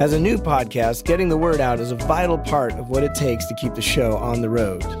 As a new podcast, getting the word out is a vital part of what it takes to keep the show on the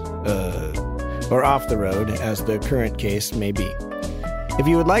road, or off the road, as the current case may be. If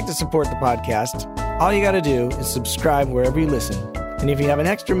you would like to support the podcast, all you got to do is subscribe wherever you listen. And if you have an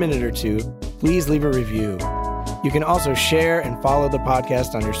extra minute or two, please leave a review. You can also share and follow the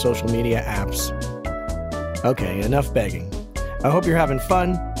podcast on your social media apps. Okay, enough begging. I hope you're having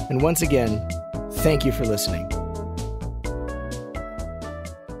fun, and once again, thank you for listening.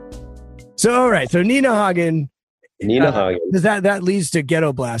 So, all right, so Nina Hagen. Because that leads to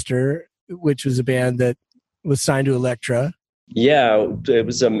Ghetto Blaster, which was a band that was signed to Elektra. Yeah, it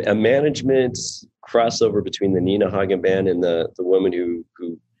was a management crossover between the Nina Hagen band and the woman who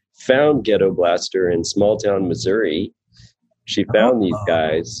found Ghetto Blaster in small town Missouri. She found these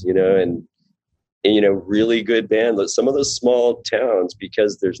guys, and really good band. Some of those small towns,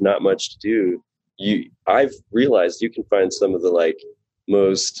 because there's not much to do, I've realized you can find some of the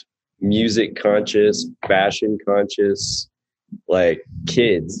most music conscious, fashion conscious,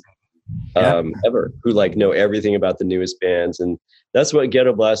 kids ever, who know everything about the newest bands. And that's what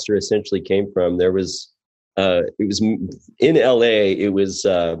Ghetto Blaster essentially came from. There was it was in LA. It was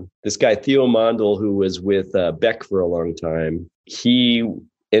this guy Theo Mondel, who was with Beck for a long time. He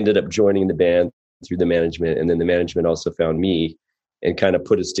ended up joining the band through the management, and then the management also found me and kind of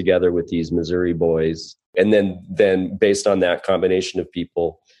put us together with these Missouri boys. And then based on that combination of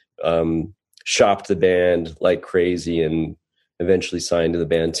people, shopped the band like crazy and eventually signed the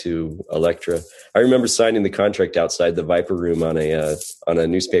band to Elektra. I remember signing the contract outside the Viper Room on a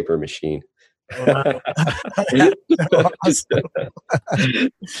newspaper machine. I'm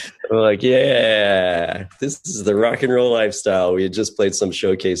like, yeah, this is the rock and roll lifestyle. We had just played some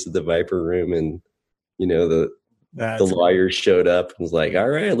showcase at the Viper Room, and the lawyers showed up and was like, all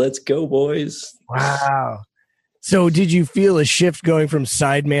right, let's go, boys. Wow. So did you feel a shift going from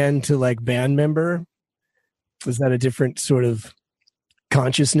sideman to band member? Was that a different sort of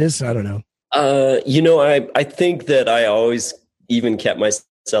consciousness? I don't know. I think that I always even kept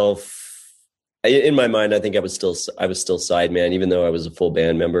myself in my mind. I think I was still sideman, even though I was a full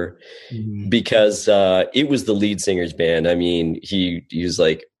band member, because it was the lead singer's band. I mean, he was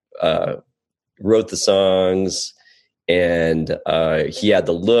like wrote the songs, and he had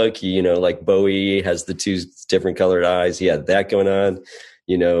the look. Like Bowie has the two different colored eyes. He had that going on.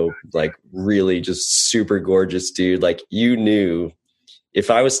 Like really just super gorgeous dude. Like you knew. If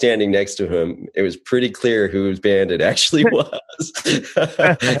I was standing next to him, it was pretty clear whose band it actually was.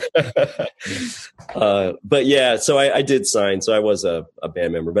 But yeah, so I did sign. So I was a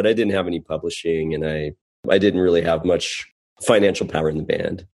band member, but I didn't have any publishing, and I didn't really have much financial power in the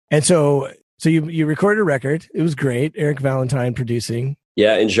band. And so you recorded a record. It was great. Eric Valentine producing.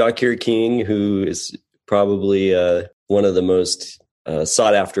 Yeah, and Jacques King, who is probably one of the most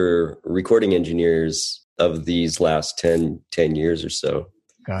sought after recording engineers of these last 10 years or so.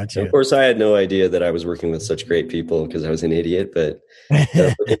 Gotcha. And of course, I had no idea that I was working with such great people because I was an idiot. But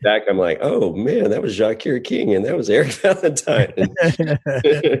looking back, I'm like, oh man, that was Jacques King and that was Eric Valentine.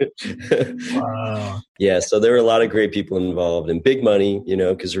 Wow. Yeah, so there were a lot of great people involved and big money,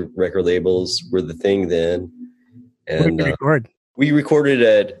 because record labels were the thing then. And we recorded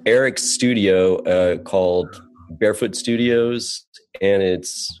at Eric's studio called Barefoot Studios, and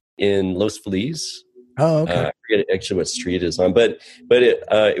it's in Los Feliz. Oh, okay. I forget actually what street it's on, but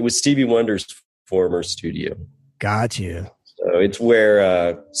it was Stevie Wonder's former studio. Got you. So it's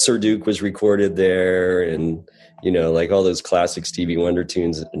where Sir Duke was recorded there, and like all those classic Stevie Wonder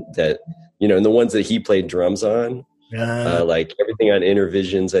tunes that and the ones that he played drums on. Like everything on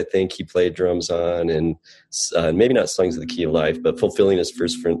Intervisions, I think he played drums on, and maybe not Songs of the Key of Life, but Fulfilling His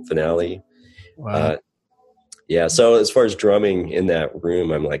First Finale. Wow. Yeah, so as far as drumming in that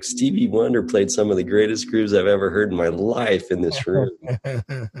room, I'm like, Stevie Wonder played some of the greatest grooves I've ever heard in my life in this room.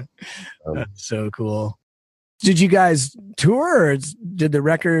 That's so cool. Did you guys tour, or did the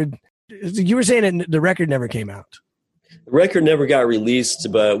record? You were saying the record never came out. The record never got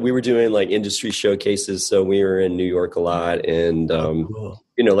released, but we were doing like industry showcases. So we were in New York a lot, and cool.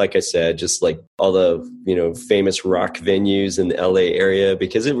 like I said, just like all the famous rock venues in the LA area,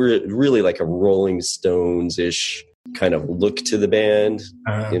 because it were really like a Rolling Stones-ish kind of look to the band.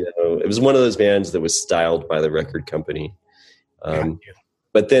 It was one of those bands that was styled by the record company,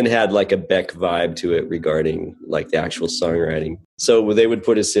 but then had like a Beck vibe to it regarding like the actual songwriting. So they would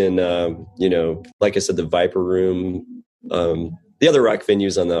put us in, like I said, the Viper Room, the other rock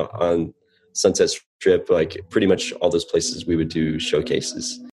venues on Sunset Strip, like pretty much all those places we would do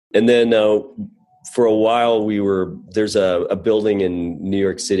showcases. And then for a while there's a building in New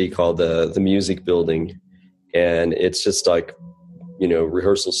York City called the Music Building, and it's just like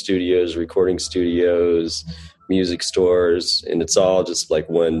rehearsal studios, recording studios, music stores, and it's all just like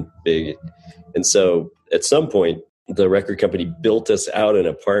one big. And so at some point the record company built us out an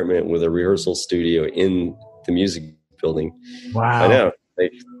apartment with a rehearsal studio in the Music Building. Wow. I know,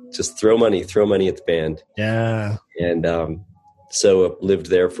 like just throw money at the band. Yeah. And so lived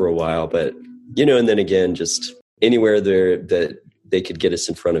there for a while, but and then again, just anywhere there that they could get us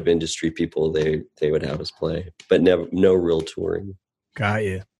in front of industry people, they would have us play, but no real touring. Got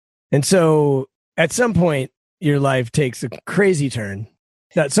you. And so at some point your life takes a crazy turn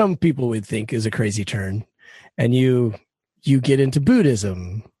that some people would think is a crazy turn, and you get into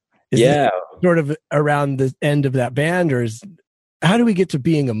Buddhism. Is it sort of around the end of that band, or how do we get to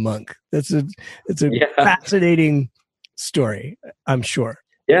being a monk? It's a fascinating story, I'm sure.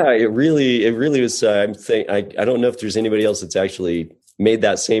 Yeah, it really was. I don't know if there's anybody else that's actually made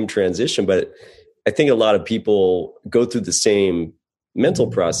that same transition, but I think a lot of people go through the same mental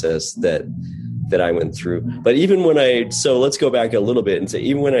process that I went through. But even when so let's go back a little bit and say,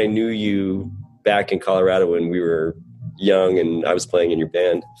 even when I knew you back in Colorado when we were young and I was playing in your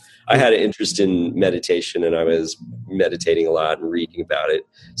band, I had an interest in meditation, and I was meditating a lot and reading about it.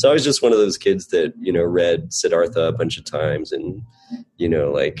 So I was just one of those kids that, read Siddhartha a bunch of times, and,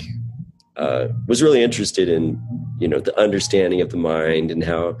 was really interested in, the understanding of the mind and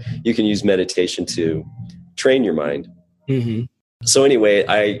how you can use meditation to train your mind. Mm-hmm. So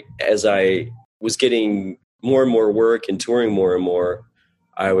anyway, as I was getting more and more work and touring more and more,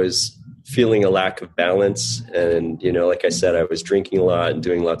 I was feeling a lack of balance. And, like I said, I was drinking a lot and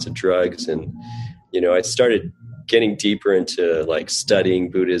doing lots of drugs. And, I started getting deeper into like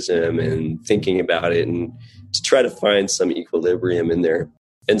studying Buddhism and thinking about it, and to try to find some equilibrium in there.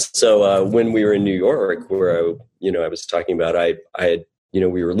 And so when we were in New York, where I was talking about, I had,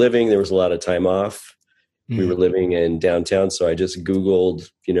 we were living, there was a lot of time off. We were living in downtown. So I just Googled,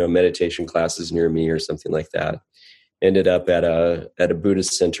 meditation classes near me or something like that. ended up at a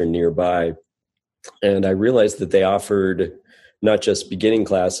Buddhist center nearby. And I realized that they offered not just beginning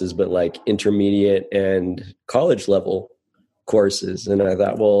classes, but like intermediate and college level courses. And I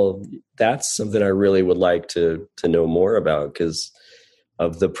thought, well, that's something I really would like to know more about because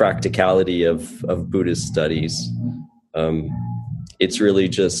of the practicality of Buddhist studies. It's really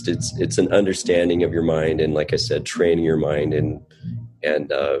just, it's an understanding of your mind. And like I said, training your mind and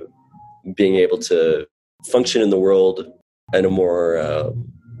being able to function in the world in a more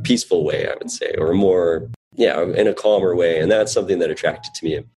peaceful way, I would say, or more, in a calmer way. And that's something that attracted to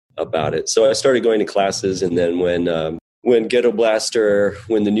me about it. So I started going to classes. And then when Ghetto Blaster,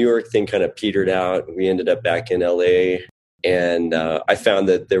 when the New York thing kind of petered out, we ended up back in LA. And I found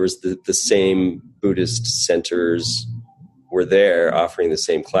that there was the same Buddhist centers were there offering the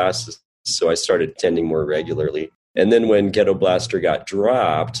same classes. So I started attending more regularly. And then when Ghetto Blaster got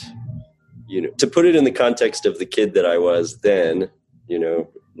dropped, to put it in the context of the kid that I was then, at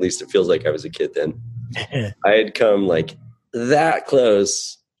least it feels like I was a kid then. I had come like that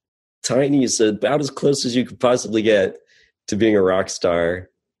close, tiny, so about as close as you could possibly get to being a rock star,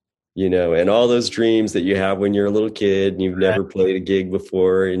 and all those dreams that you have when you're a little kid and you've never played a gig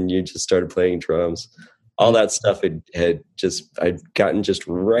before and you just started playing drums. All that stuff I'd gotten just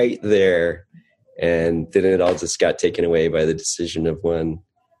right there. And then it all just got taken away by the decision of one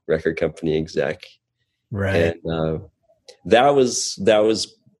record company exec. Right. And that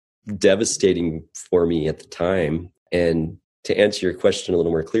was devastating for me at the time. And to answer your question a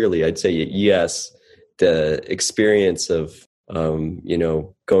little more clearly, I'd say yes, the experience of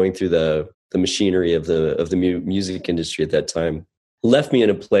going through the machinery of the music industry at that time left me in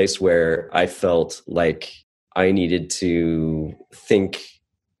a place where I felt like I needed to think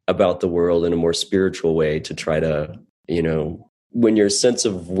about the world in a more spiritual way to try to, when your sense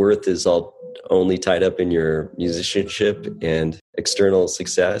of worth is all only tied up in your musicianship and external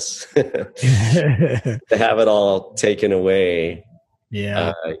success, to have it all taken away.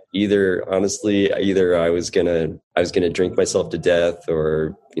 Yeah. Either I was gonna drink myself to death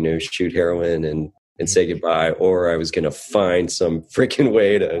or, shoot heroin and say goodbye, or I was gonna find some freaking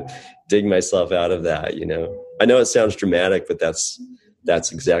way to dig myself out of that. I know it sounds dramatic, but that's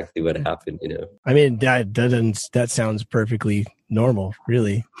exactly what happened. I mean, that sounds perfectly normal,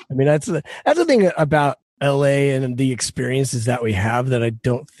 really. I mean, that's the thing about LA and the experiences that we have that I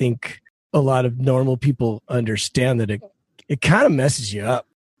don't think a lot of normal people understand, that it kind of messes you up.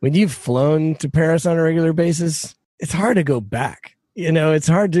 When you've flown to Paris on a regular basis, it's hard to go back. It's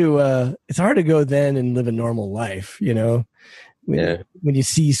hard to go then and live a normal life, when you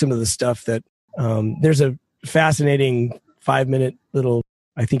see some of the stuff that, there's a fascinating 5-minute little,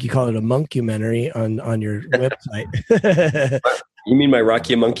 I think you call it a monkumentary on your website. You mean my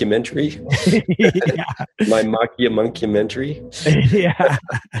Rockumentary? Yeah. My Monkumentary? Yeah.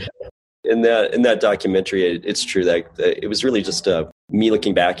 In that documentary, it's true that it was really just me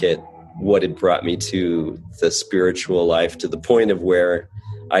looking back at what had brought me to the spiritual life, to the point of where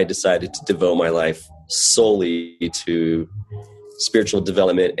I decided to devote my life solely to spiritual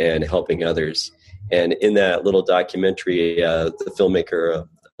development and helping others. And in that little documentary, the filmmaker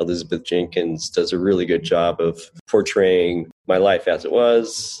Elizabeth Jenkins does a really good job of portraying my life as it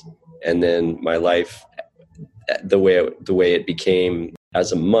was, and then my life the way it became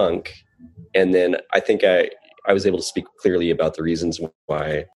as a monk. And then I think I was able to speak clearly about the reasons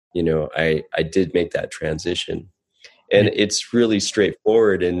why I did make that transition. And it's really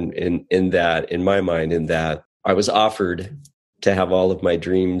straightforward in my mind, in that I was offered to have all of my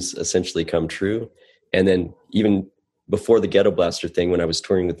dreams essentially come true. And then even before the Ghetto Blaster thing, when I was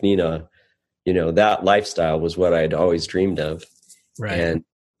touring with Nina, that lifestyle was what I'd always dreamed of. Right. And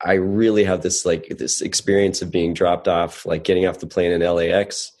I really have this experience of being dropped off, like getting off the plane in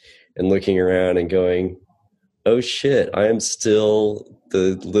LAX and looking around and going, oh shit, I am still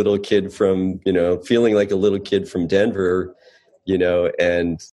the little kid from, feeling like a little kid from Denver,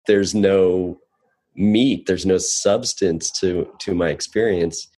 and there's no meat, there's no substance to my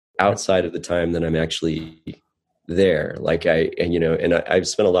experience outside of the time that I'm actually there. Like I've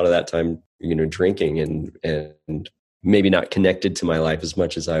spent a lot of that time, drinking and maybe not connected to my life as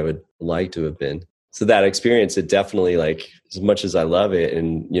much as I would like to have been. So that experience, it definitely, like, as much as I love it,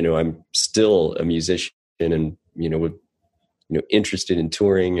 and, I'm still a musician and, interested in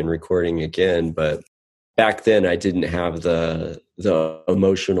touring and recording again. But back then I didn't have the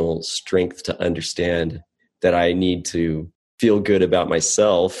emotional strength to understand that I need to feel good about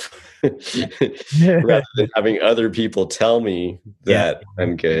myself rather than having other people tell me that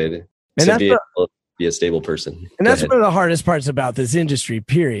I'm good. And be a stable person. And that's one of the hardest parts about this industry,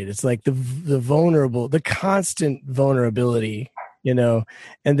 period. It's like the vulnerable, the constant vulnerability, you know,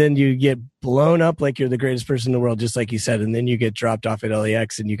 and then you get blown up like you're the greatest person in the world, just like you said. And then you get dropped off at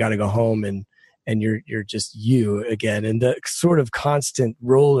LAX and you got to go home and you're just you again. And the sort of constant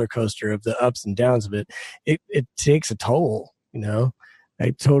roller coaster of the ups and downs of it takes a toll, you know.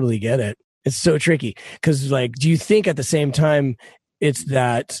 I totally get it. It's so tricky because, like, do you think at the same time it's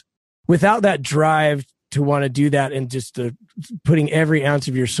that without that drive to want to do that and just putting every ounce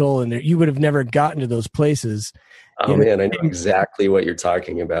of your soul in there, you would have never gotten to those places. Oh, man, I know exactly what you're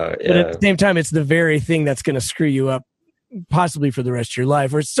talking about. But at the same time, it's the very thing that's going to screw you up possibly for the rest of your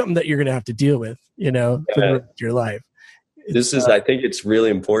life, or it's something that you're going to have to deal with, you know, for the rest of your life. I think it's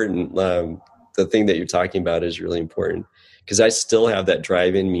really important. The thing that you're talking about is really important because I still have that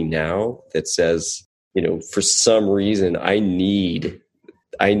drive in me now that says, you know, for some reason I need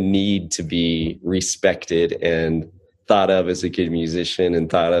to be respected and thought of as a good musician and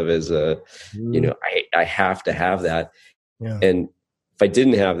thought of as you know, I have to have that. Yeah. And if I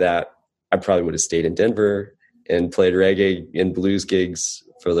didn't have that, I probably would have stayed in Denver and played reggae and blues gigs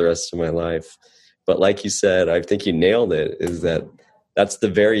for the rest of my life. But like you said, I think you nailed it, is that's the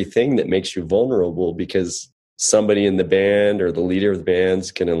very thing that makes you vulnerable, because somebody in the band or the leader of the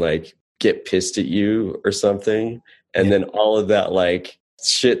band's gonna like get pissed at you or something. And then all of that like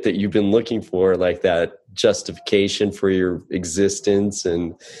shit that you've been looking for, like that justification for your existence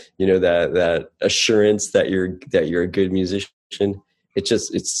and, you know, that assurance that you're a good musician.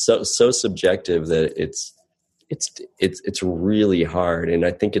 It's so subjective that it's really hard. And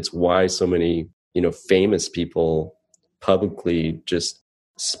I think it's why so many, you know, famous people publicly just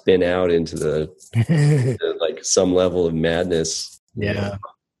spin out into the like some level of madness. Yeah. Know?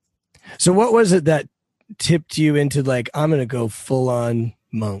 So what was it that tipped you into like, I'm going to go full on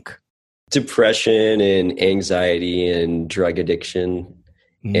monk? Depression and anxiety and drug addiction.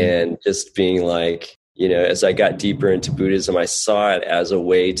 And just being like, you know, as I got deeper into Buddhism, I saw it as a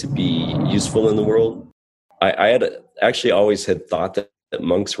way to be useful in the world. I had actually always had thought that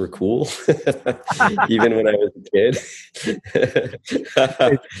monks were cool, even when I was a kid.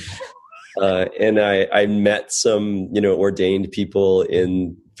 And I met some, you know, ordained people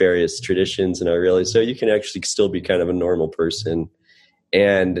in various traditions, and I realized, so you can actually still be kind of a normal person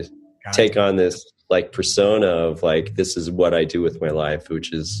and take on this like persona of like, this is what I do with my life,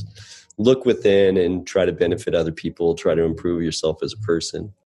 which is look within and try to benefit other people, try to improve yourself as a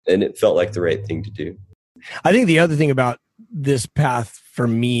person. And it felt like the right thing to do. I think the other thing about this path for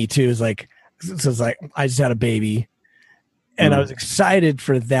me too is like, so it's like I just had a baby and I was excited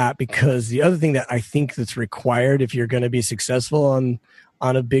for that, because the other thing that I think that's required if you're going to be successful on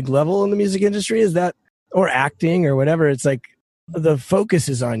a big level in the music industry is that, or acting or whatever, it's like the focus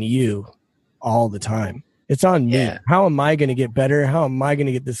is on you all the time. It's on me. Yeah. How am I going to get better? How am I going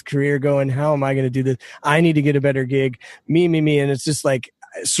to get this career going? How am I going to do this? I need to get a better gig. Me. And it's just like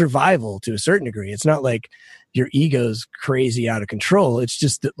survival to a certain degree. It's not like your ego's crazy out of control. It's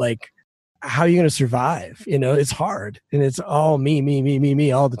just that like, how are you going to survive? You know, it's hard and it's all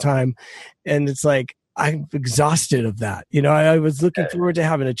me all the time. And it's like, I'm exhausted of that. You know, I was looking forward to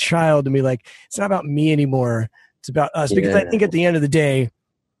having a child and be like, it's not about me anymore. It's about us. Because I think at the end of the day,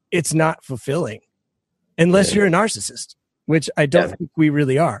 it's not fulfilling unless you're a narcissist, which I don't think we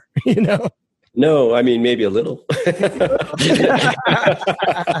really are, you know? No, I mean, maybe a little.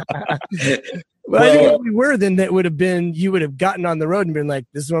 Well, I think if we were, then that would have been, you would have gotten on the road and been like,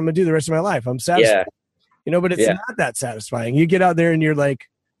 this is what I'm going to do the rest of my life. I'm satisfied. You know, but it's not that satisfying. You get out there and you're like,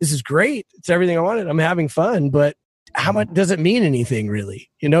 this is great. It's everything I wanted. I'm having fun, but how much does it mean anything really?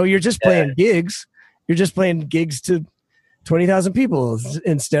 You know, you're just playing gigs. You're just playing gigs to 20,000 people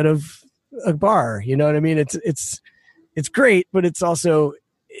instead of a bar. You know what I mean? It's great, but it's also,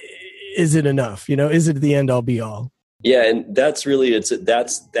 is it enough? You know, is it the end all be all? Yeah. And that's really,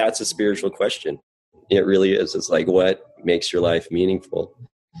 that's a spiritual question. It really is. It's like, what makes your life meaningful?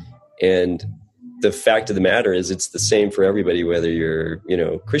 And the fact of the matter is it's the same for everybody, whether you're, you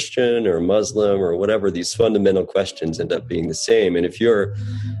know, Christian or Muslim or whatever. These fundamental questions end up being the same. And if you're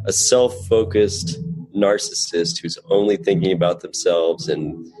a self-focused narcissist who's only thinking about themselves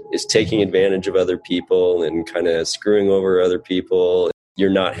and is taking advantage of other people and kind of screwing over other people,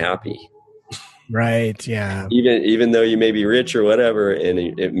 you're not happy. Right. Yeah. Even though you may be rich or whatever, and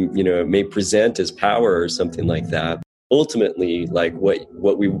it you know, it may present as power or something like that. Ultimately, like what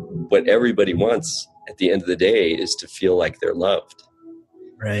everybody wants at the end of the day is to feel like they're loved,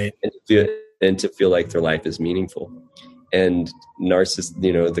 right? And to feel like their life is meaningful. And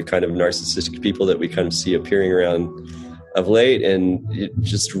the kind of narcissistic people that we kind of see appearing around of late, and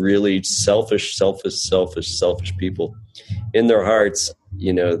just really selfish people in their hearts.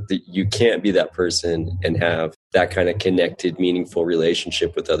 You can't be that person and have that kind of connected, meaningful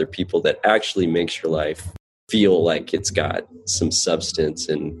relationship with other people that actually makes your life feel like it's got some substance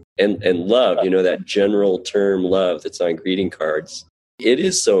and love, that general term love that's on greeting cards. It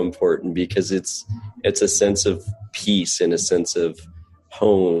is so important because it's a sense of peace and a sense of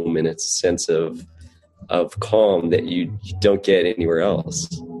home and it's a sense of calm that you don't get anywhere else.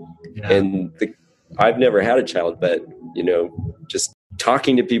 Yeah. And I've never had a child, but just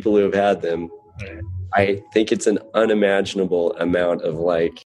talking to people who have had them, I think it's an unimaginable amount of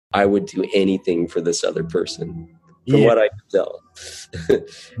like, I would do anything for this other person from what I can tell.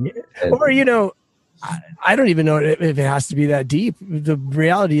 Or, I don't even know if it has to be that deep. The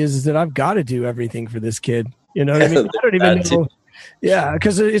reality is that I've got to do everything for this kid. You know what I mean? I don't even know. Yeah.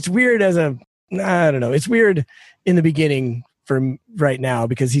 Cause it's weird I don't know. It's weird in the beginning for right now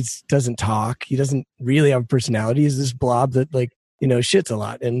because he doesn't talk. He doesn't really have a personality. He's this blob that shits a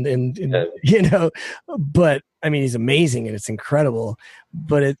lot and but I mean, he's amazing and it's incredible,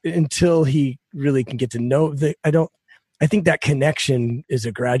 but until he really can get to know I think that connection is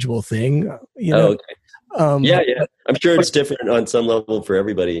a gradual thing, Okay. Yeah. I'm sure it's different on some level for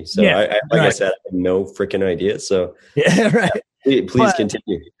everybody. So I said, I have no freaking idea. So right. Please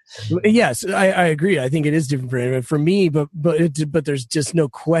continue. Yes, I agree. I think it is different for me, but there's just no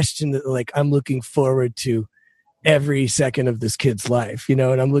question that like I'm looking forward to every second of this kid's life, and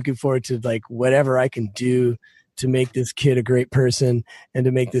I'm looking forward to like whatever I can do to make this kid a great person and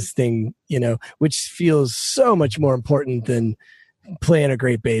to make this thing, which feels so much more important than playing a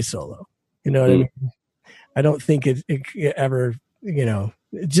great bass solo. You know what I mean? I don't think it ever,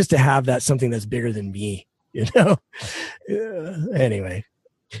 just to have that something that's bigger than me, anyway.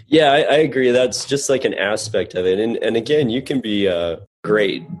 Yeah, I agree. That's just like an aspect of it. And again, you can be a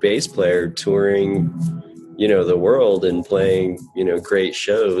great bass player touring, the world and playing, great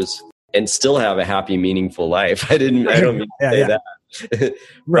shows and still have a happy, meaningful life. I don't mean to say that.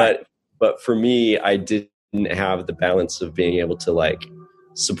 Right. But for me, I didn't have the balance of being able to like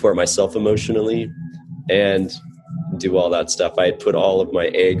support myself emotionally and do all that stuff. I had put all of my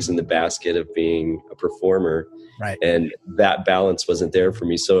eggs in the basket of being a performer. Right. And that balance wasn't there for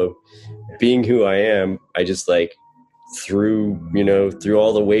me. So being who I am, I just like threw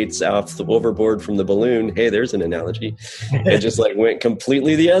all the weights off the overboard from the balloon. Hey, there's an analogy. It just like went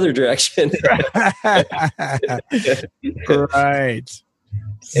completely the other direction. Right.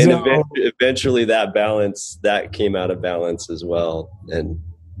 And eventually that came out of balance as well. And,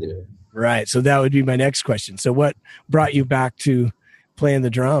 Right. So that would be my next question. So what brought you back to playing the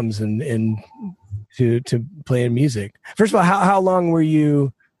drums and to playing music? First of all, how long were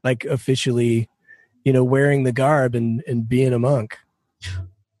you like officially, wearing the garb and being a monk?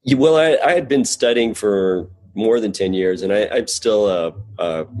 Well, I had been studying for more than 10 years and I'm still a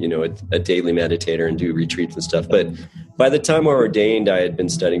daily meditator and do retreats and stuff. But by the time I ordained, I had been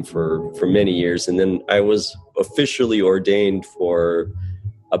studying for many years. And then I was officially ordained for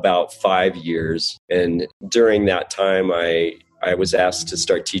about 5 years. And during that time, I was asked to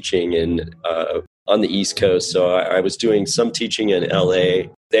start teaching on the East Coast. So I was doing some teaching in LA.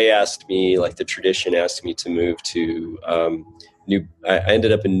 They asked me, like the tradition asked me to move to I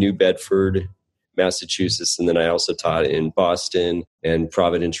ended up in New Bedford, Massachusetts. And then I also taught in Boston and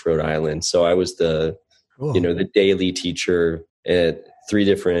Providence, Rhode Island. So I was the daily teacher at 3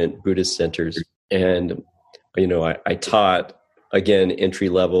 different Buddhist centers. And, I taught, again,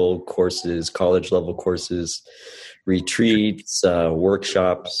 entry-level courses, college-level courses, retreats,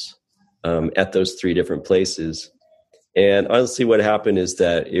 workshops at those 3 different places. And honestly, what happened is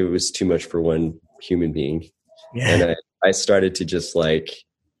that it was too much for one human being. Yeah. And I started to just like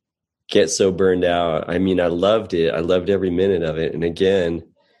get so burned out. I mean, I loved it. I loved every minute of it. And again,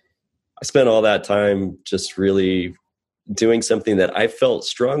 I spent all that time just really doing something that I felt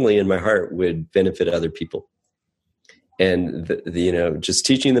strongly in my heart would benefit other people. And just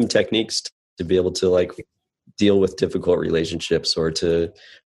teaching them techniques to be able to like deal with difficult relationships or to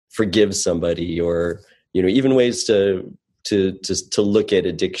forgive somebody, or even ways to look at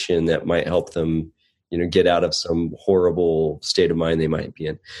addiction that might help them get out of some horrible state of mind they might be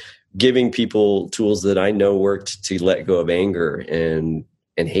in. Giving people tools that I know worked to let go of anger and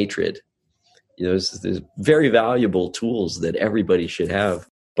hatred. There's very valuable tools that everybody should have.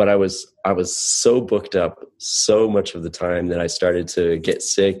 But I was so booked up so much of the time that I started to get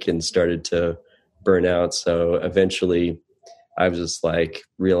sick and started to burn out. So eventually I was just like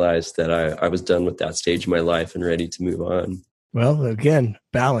realized that I was done with that stage of my life and ready to move on. Well, again,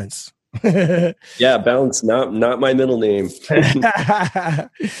 balance. Yeah, Bounce, not my middle name.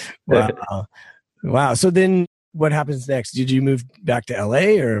 Wow. Wow. So then what happens next? Did you move back to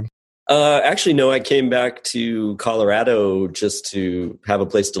LA or? Actually, no, I came back to Colorado just to have a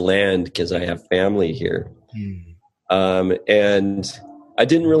place to land because I have family here. And I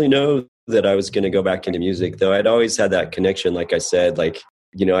didn't really know that I was going to go back into music, though I'd always had that connection. Like I said, like,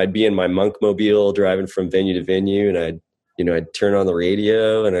 I'd be in my Monkmobile driving from venue to venue, and I'd turn on the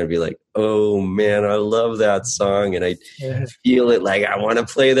radio and I'd be like, oh man, I love that song. And I'd feel it like I want to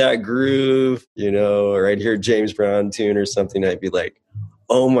play that groove, or I'd hear James Brown tune or something. I'd be like,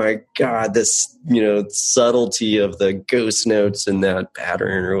 oh my God, this, subtlety of the ghost notes in that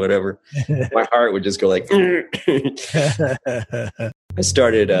pattern or whatever. My heart would just go like, I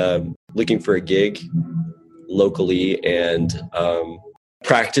started looking for a gig locally and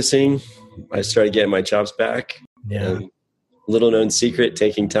practicing. I started getting my chops back. Yeah. Little known secret,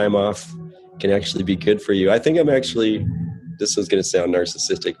 taking time off can actually be good for you. I think I'm actually, this was going to sound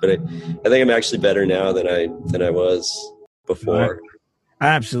narcissistic, but I think I'm actually better now than I was before. I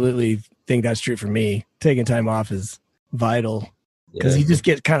absolutely think that's true for me. Taking time off is vital because you just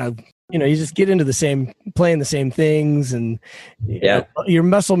get kind of, you just get into playing the same things, and your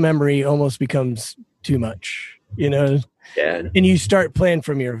muscle memory almost becomes too much, and you start playing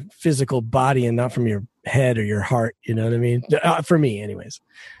from your physical body and not from your head or your heart. You know what I mean? For me, anyways.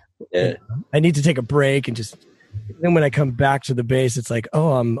 Yeah. I need to take a break and then when I come back to the bass, it's like,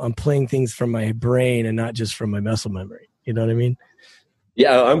 oh, I'm playing things from my brain and not just from my muscle memory. You know what I mean?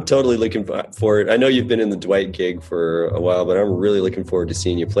 Yeah, I'm totally looking forward. I know you've been in the Dwight gig for a while, but I'm really looking forward to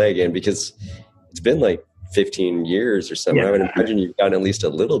seeing you play again because it's been like 15 years or something. Yeah. I would imagine you've gotten at least a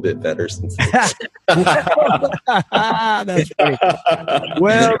little bit better since then. That's funny.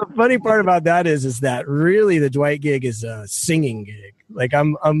 Well, the funny part about that is that really the Dwight gig is a singing gig. Like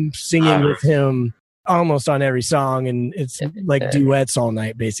I'm singing with him almost on every song, and it's like duets all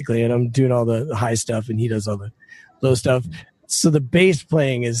night basically, and I'm doing all the high stuff and he does all the low stuff. So the bass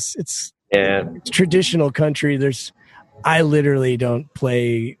playing it's traditional country. I literally don't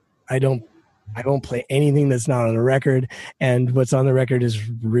play. I don't play anything that's not on the record, and what's on the record is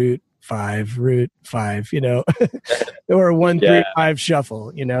root 5, or 1-3-5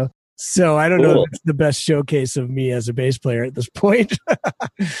 shuffle. So I don't know if it's the best showcase of me as a bass player at this point.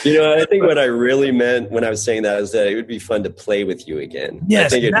 I think what I really meant when I was saying that is that it would be fun to play with you again. Yes, I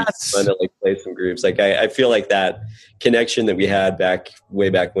think it'd be fun to play some grooves. Like I feel like that connection that we had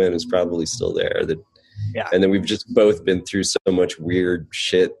way back when is probably still there. And then we've just both been through so much weird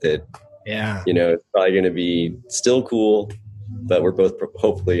shit that it's probably going to be still cool. But we're both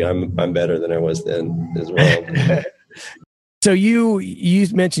hopefully I'm better than I was then as well. So you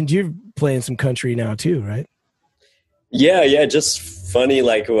mentioned you're playing some country now too, right? Yeah. Just funny.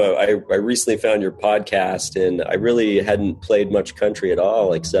 Like I recently found your podcast, and I really hadn't played much country at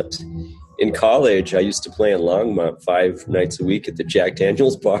all, except in college. I used to play in Longmont 5 nights a week at the Jack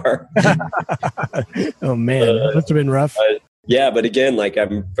Daniels bar. Oh man, that must have been rough. Yeah, but again, like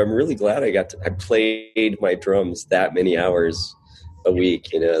I'm really glad I played my drums that many hours a week.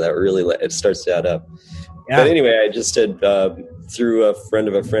 That really it starts to add up. Yeah. But anyway, I just had through a friend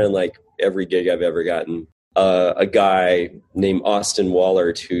of a friend, like every gig I've ever gotten, a guy named Austin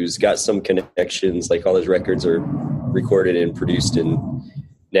Wallert who's got some connections. Like all his records are recorded and produced in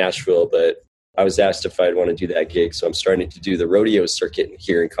Nashville. But I was asked if I'd want to do that gig, so I'm starting to do the rodeo circuit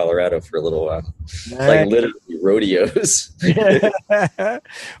here in Colorado for a little while. Nice. Like literally rodeos.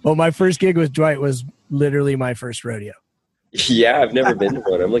 Well, my first gig with Dwight was literally my first rodeo. Yeah, I've never been to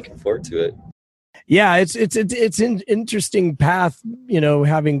one. I'm looking forward to it. Yeah, it's an interesting path,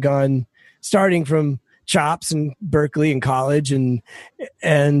 starting from chops in Berkeley in college, and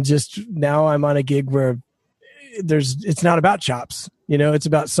just now I'm on a gig where it's not about chops, it's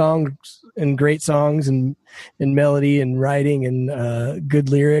about songs and great songs and melody and writing and good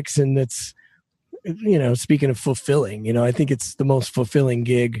lyrics, and it's speaking of fulfilling, I think it's the most fulfilling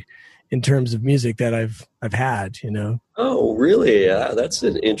gig in terms of music that I've had. Oh, really? Yeah, that's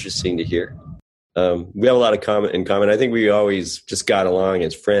interesting to hear. We have a lot in common. I think we always just got along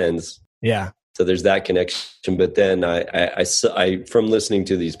as friends. Yeah. So there's that connection. But then I from listening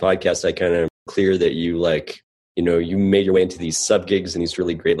to these podcasts, I kind of clear that you you made your way into these sub gigs, and it's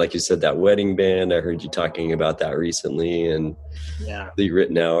really great. Like you said, that wedding band, I heard you talking about that recently, and the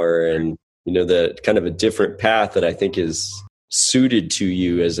Written Hour, and the kind of a different path that I think is suited to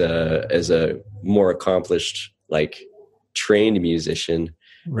you as a more accomplished, like trained musician.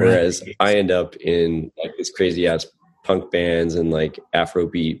 Right. Whereas I end up in like this crazy ass punk bands and like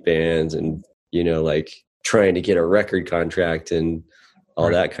Afrobeat bands, and like trying to get a record contract and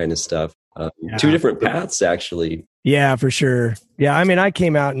all that kind of stuff. Yeah. Two different paths, actually. Yeah, for sure. Yeah, I mean, I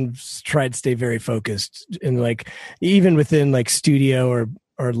came out and tried to stay very focused, and like even within like studio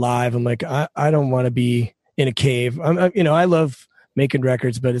or live, I'm like, I don't want to be in a cave. I love making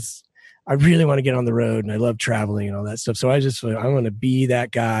records, but I really want to get on the road, and I love traveling and all that stuff. So I want to be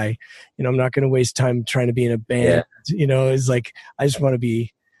that guy. I'm not going to waste time trying to be in a band. Yeah. It's like I just want to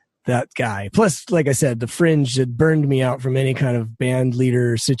be that guy. Plus, like I said, the Fringe had burned me out from any kind of band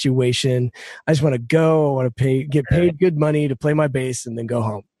leader situation. I just want to go. I want to get paid good money to play my bass and then go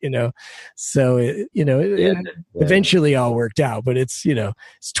home. So it eventually all worked out. But it's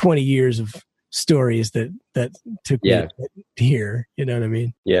 20 years of stories that took me here. You know what I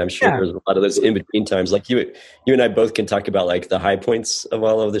mean? Yeah, I'm sure there's a lot of those in between times. Like you and I both can talk about like the high points of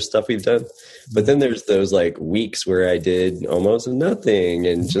all of the stuff we've done, but then there's those like weeks where I did almost nothing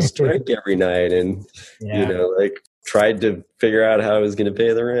and just drank every night and like tried to figure out how I was going to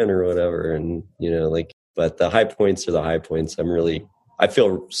pay the rent or whatever. And but the high points are the high points. I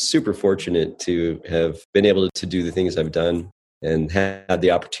feel super fortunate to have been able to do the things I've done and had the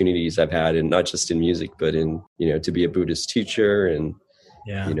opportunities I've had, and not just in music, but in, to be a Buddhist teacher and,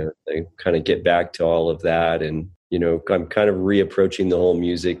 I kind of get back to all of that. And, I'm kind of reapproaching the whole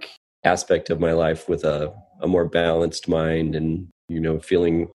music aspect of my life with a more balanced mind and,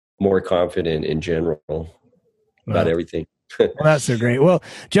 feeling more confident in general about everything. Well, that's so great. Well,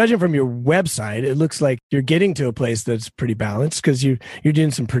 judging from your website, it looks like you're getting to a place that's pretty balanced because you're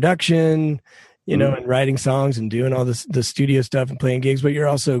doing some production, and writing songs and doing all this, the studio stuff and playing gigs, but you're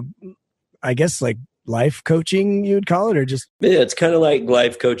also, I guess, like life coaching, you would call it, or just? Yeah, it's kind of like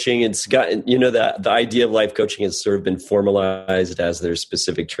life coaching. It's gotten, the idea of life coaching has sort of been formalized as there's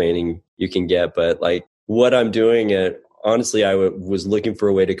specific training you can get. But like what I'm doing honestly, I was looking for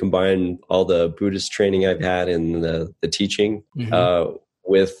a way to combine all the Buddhist training I've had and the teaching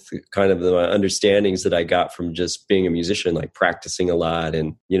with kind of the understandings that I got from just being a musician, like practicing a lot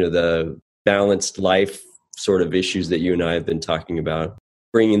and, the balanced life sort of issues that you and I have been talking about,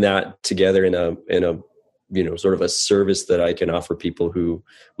 bringing that together in a sort of a service that I can offer people who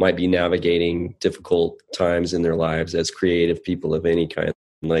might be navigating difficult times in their lives as creative people of any kind,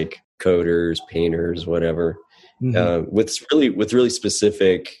 like coders, painters, whatever, with really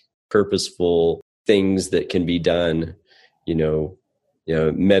specific, purposeful things that can be done,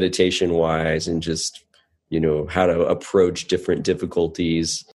 meditation wise, and just, how to approach different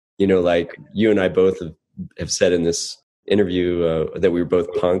difficulties. Like you and I both have said in this interview that we were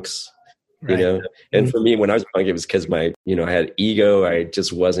both punks, and for me, when I was a punk, it was because I had ego. I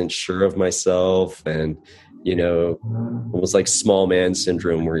just wasn't sure of myself, and, almost like small man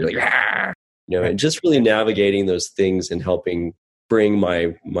syndrome where you're like, and just really navigating those things and helping bring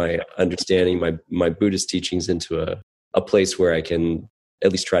my understanding, my Buddhist teachings into a place where I can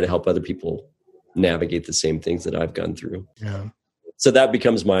at least try to help other people navigate the same things that I've gone through. Yeah. So that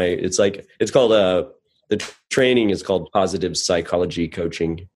becomes it's called, the training is called positive psychology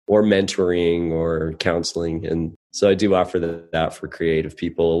coaching or mentoring or counseling. And so I do offer that for creative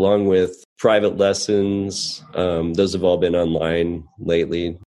people along with private lessons. Those have all been online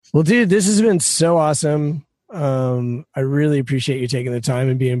lately. Well, dude, this has been so awesome. I really appreciate you taking the time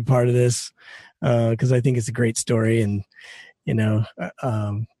and being part of this. Cause I think it's a great story and,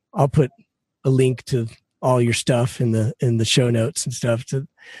 I'll put a link to all your stuff in the show notes and stuff.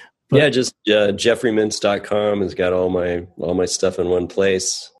 Just jeffreymince.com has got all my stuff in one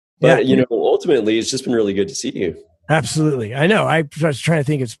place. But, ultimately, it's just been really good to see you. Absolutely. I know. I was trying to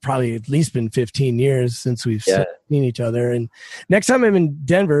think it's probably at least been 15 years since we've seen each other. And next time I'm in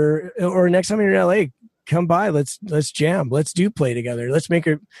Denver or next time you're in LA, come by. Let's jam. Let's play together. Let's make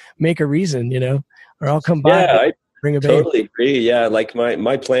a reason, or I'll come by. Yeah, I bring a totally agree. Yeah. Like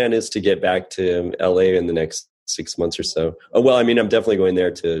my plan is to get back to LA in the next 6 months or so. Oh, well, I mean, I'm definitely going there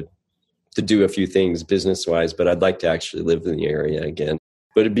to do a few things business wise, but I'd like to actually live in the area again.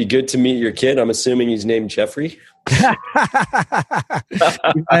 But it'd be good to meet your kid. I'm assuming he's named Jeffrey. I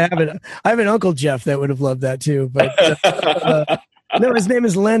have an Uncle Jeff that would have loved that too, but no, his name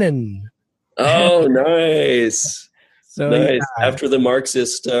is Lenin. Oh, nice. So nice. Yeah. After the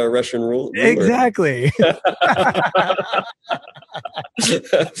Marxist Russian ruler. Exactly.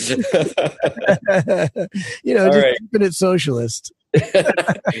 Just right. keeping it socialist.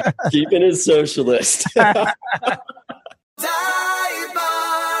 Keeping it socialist.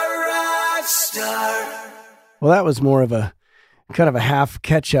 Well, that was more of a kind of a half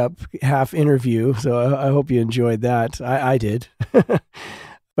catch up, half interview. So I hope you enjoyed that. I did.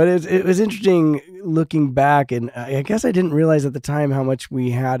 But it was interesting looking back, and I guess I didn't realize at the time how much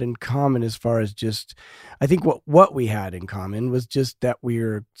we had in common as far as just, I think what we had in common was just that we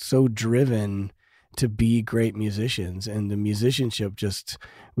were so driven to be great musicians, and the musicianship just,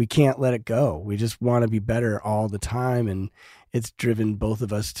 we can't let it go. We just want to be better all the time, and it's driven both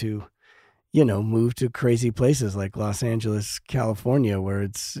of us to, move to crazy places like Los Angeles, California, where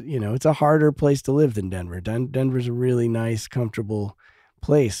it's, it's a harder place to live than Denver. Denver's a really nice, comfortable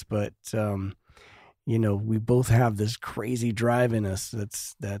place, but we both have this crazy drive in us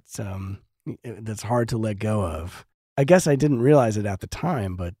that's hard to let go of. I guess I didn't realize it at the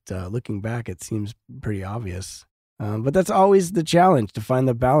time, but looking back, it seems pretty obvious. But that's always the challenge, to find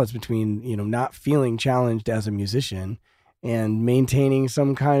the balance between not feeling challenged as a musician and maintaining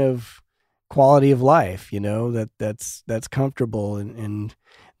some kind of quality of life, that's comfortable, and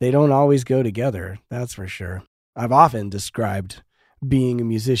they don't always go together. That's for sure. I've often described being a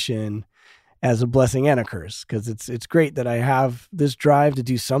musician as a blessing and a curse, because it's great that I have this drive to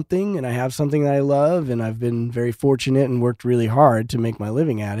do something, and I have something that I love, and I've been very fortunate and worked really hard to make my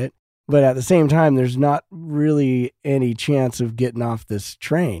living at it. But at the same time, there's not really any chance of getting off this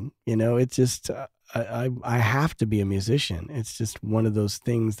train. It's just, I have to be a musician. It's just one of those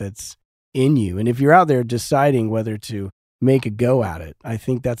things that's in you. And if you're out there deciding whether to make a go at it, I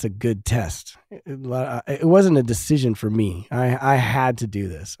think that's a good test. It wasn't a decision for me. I had to do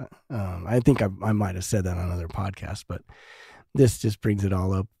this. I think I might have said that on another podcast, but this just brings it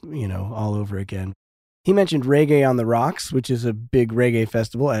all up, all over again. He mentioned Reggae on the Rocks, which is a big reggae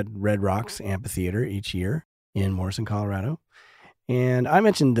festival at Red Rocks Amphitheater each year in Morrison, Colorado. And I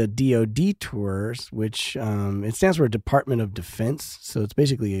mentioned the DoD tours, which it stands for Department of Defense. So it's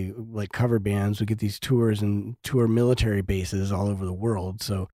basically like cover bands who get these tours and tour military bases all over the world.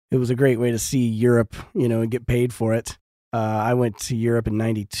 So it was a great way to see Europe, and get paid for it. I went to Europe in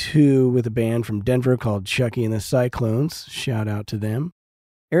 '92 with a band from Denver called Chucky and the Cyclones. Shout out to them.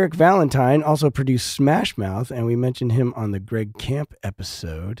 Eric Valentine also produced Smash Mouth, and we mentioned him on the Greg Camp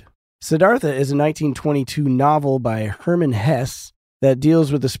episode. Siddhartha is a 1922 novel by Hermann Hesse that deals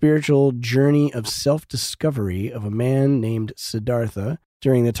with the spiritual journey of self-discovery of a man named Siddhartha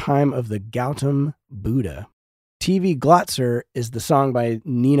during the time of the Gautam Buddha. TV Glotzer is the song by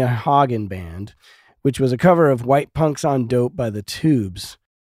Nina Hagen Band, which was a cover of White Punks on Dope by the Tubes.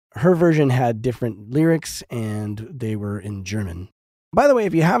 Her version had different lyrics, and they were in German. By the way,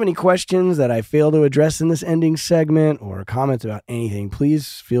 if you have any questions that I failed to address in this ending segment or comments about anything,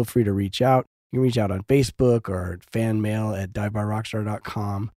 please feel free to reach out. You can reach out on Facebook or fan mail at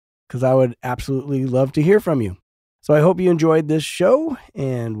divebarrockstar.com, because I would absolutely love to hear from you. So I hope you enjoyed this show,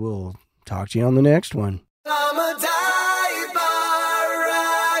 and we'll talk to you on the next one. I'm a dive bar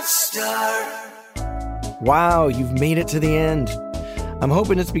rock star. Wow, you've made it to the end. I'm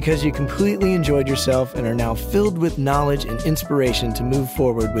hoping it's because you completely enjoyed yourself and are now filled with knowledge and inspiration to move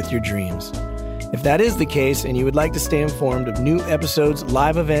forward with your dreams. If that is the case and you would like to stay informed of new episodes,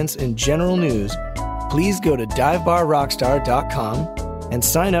 live events, and general news, please go to divebarrockstar.com and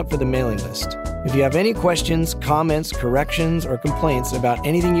sign up for the mailing list. If you have any questions, comments, corrections, or complaints about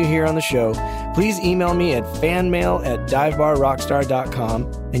anything you hear on the show, please email me at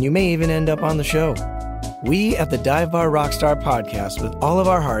fanmail@divebarrockstar.com, and you may even end up on the show. We at the Dive Bar Rockstar podcast, with all of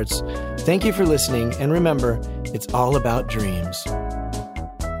our hearts, thank you for listening, and remember, it's all about dreams.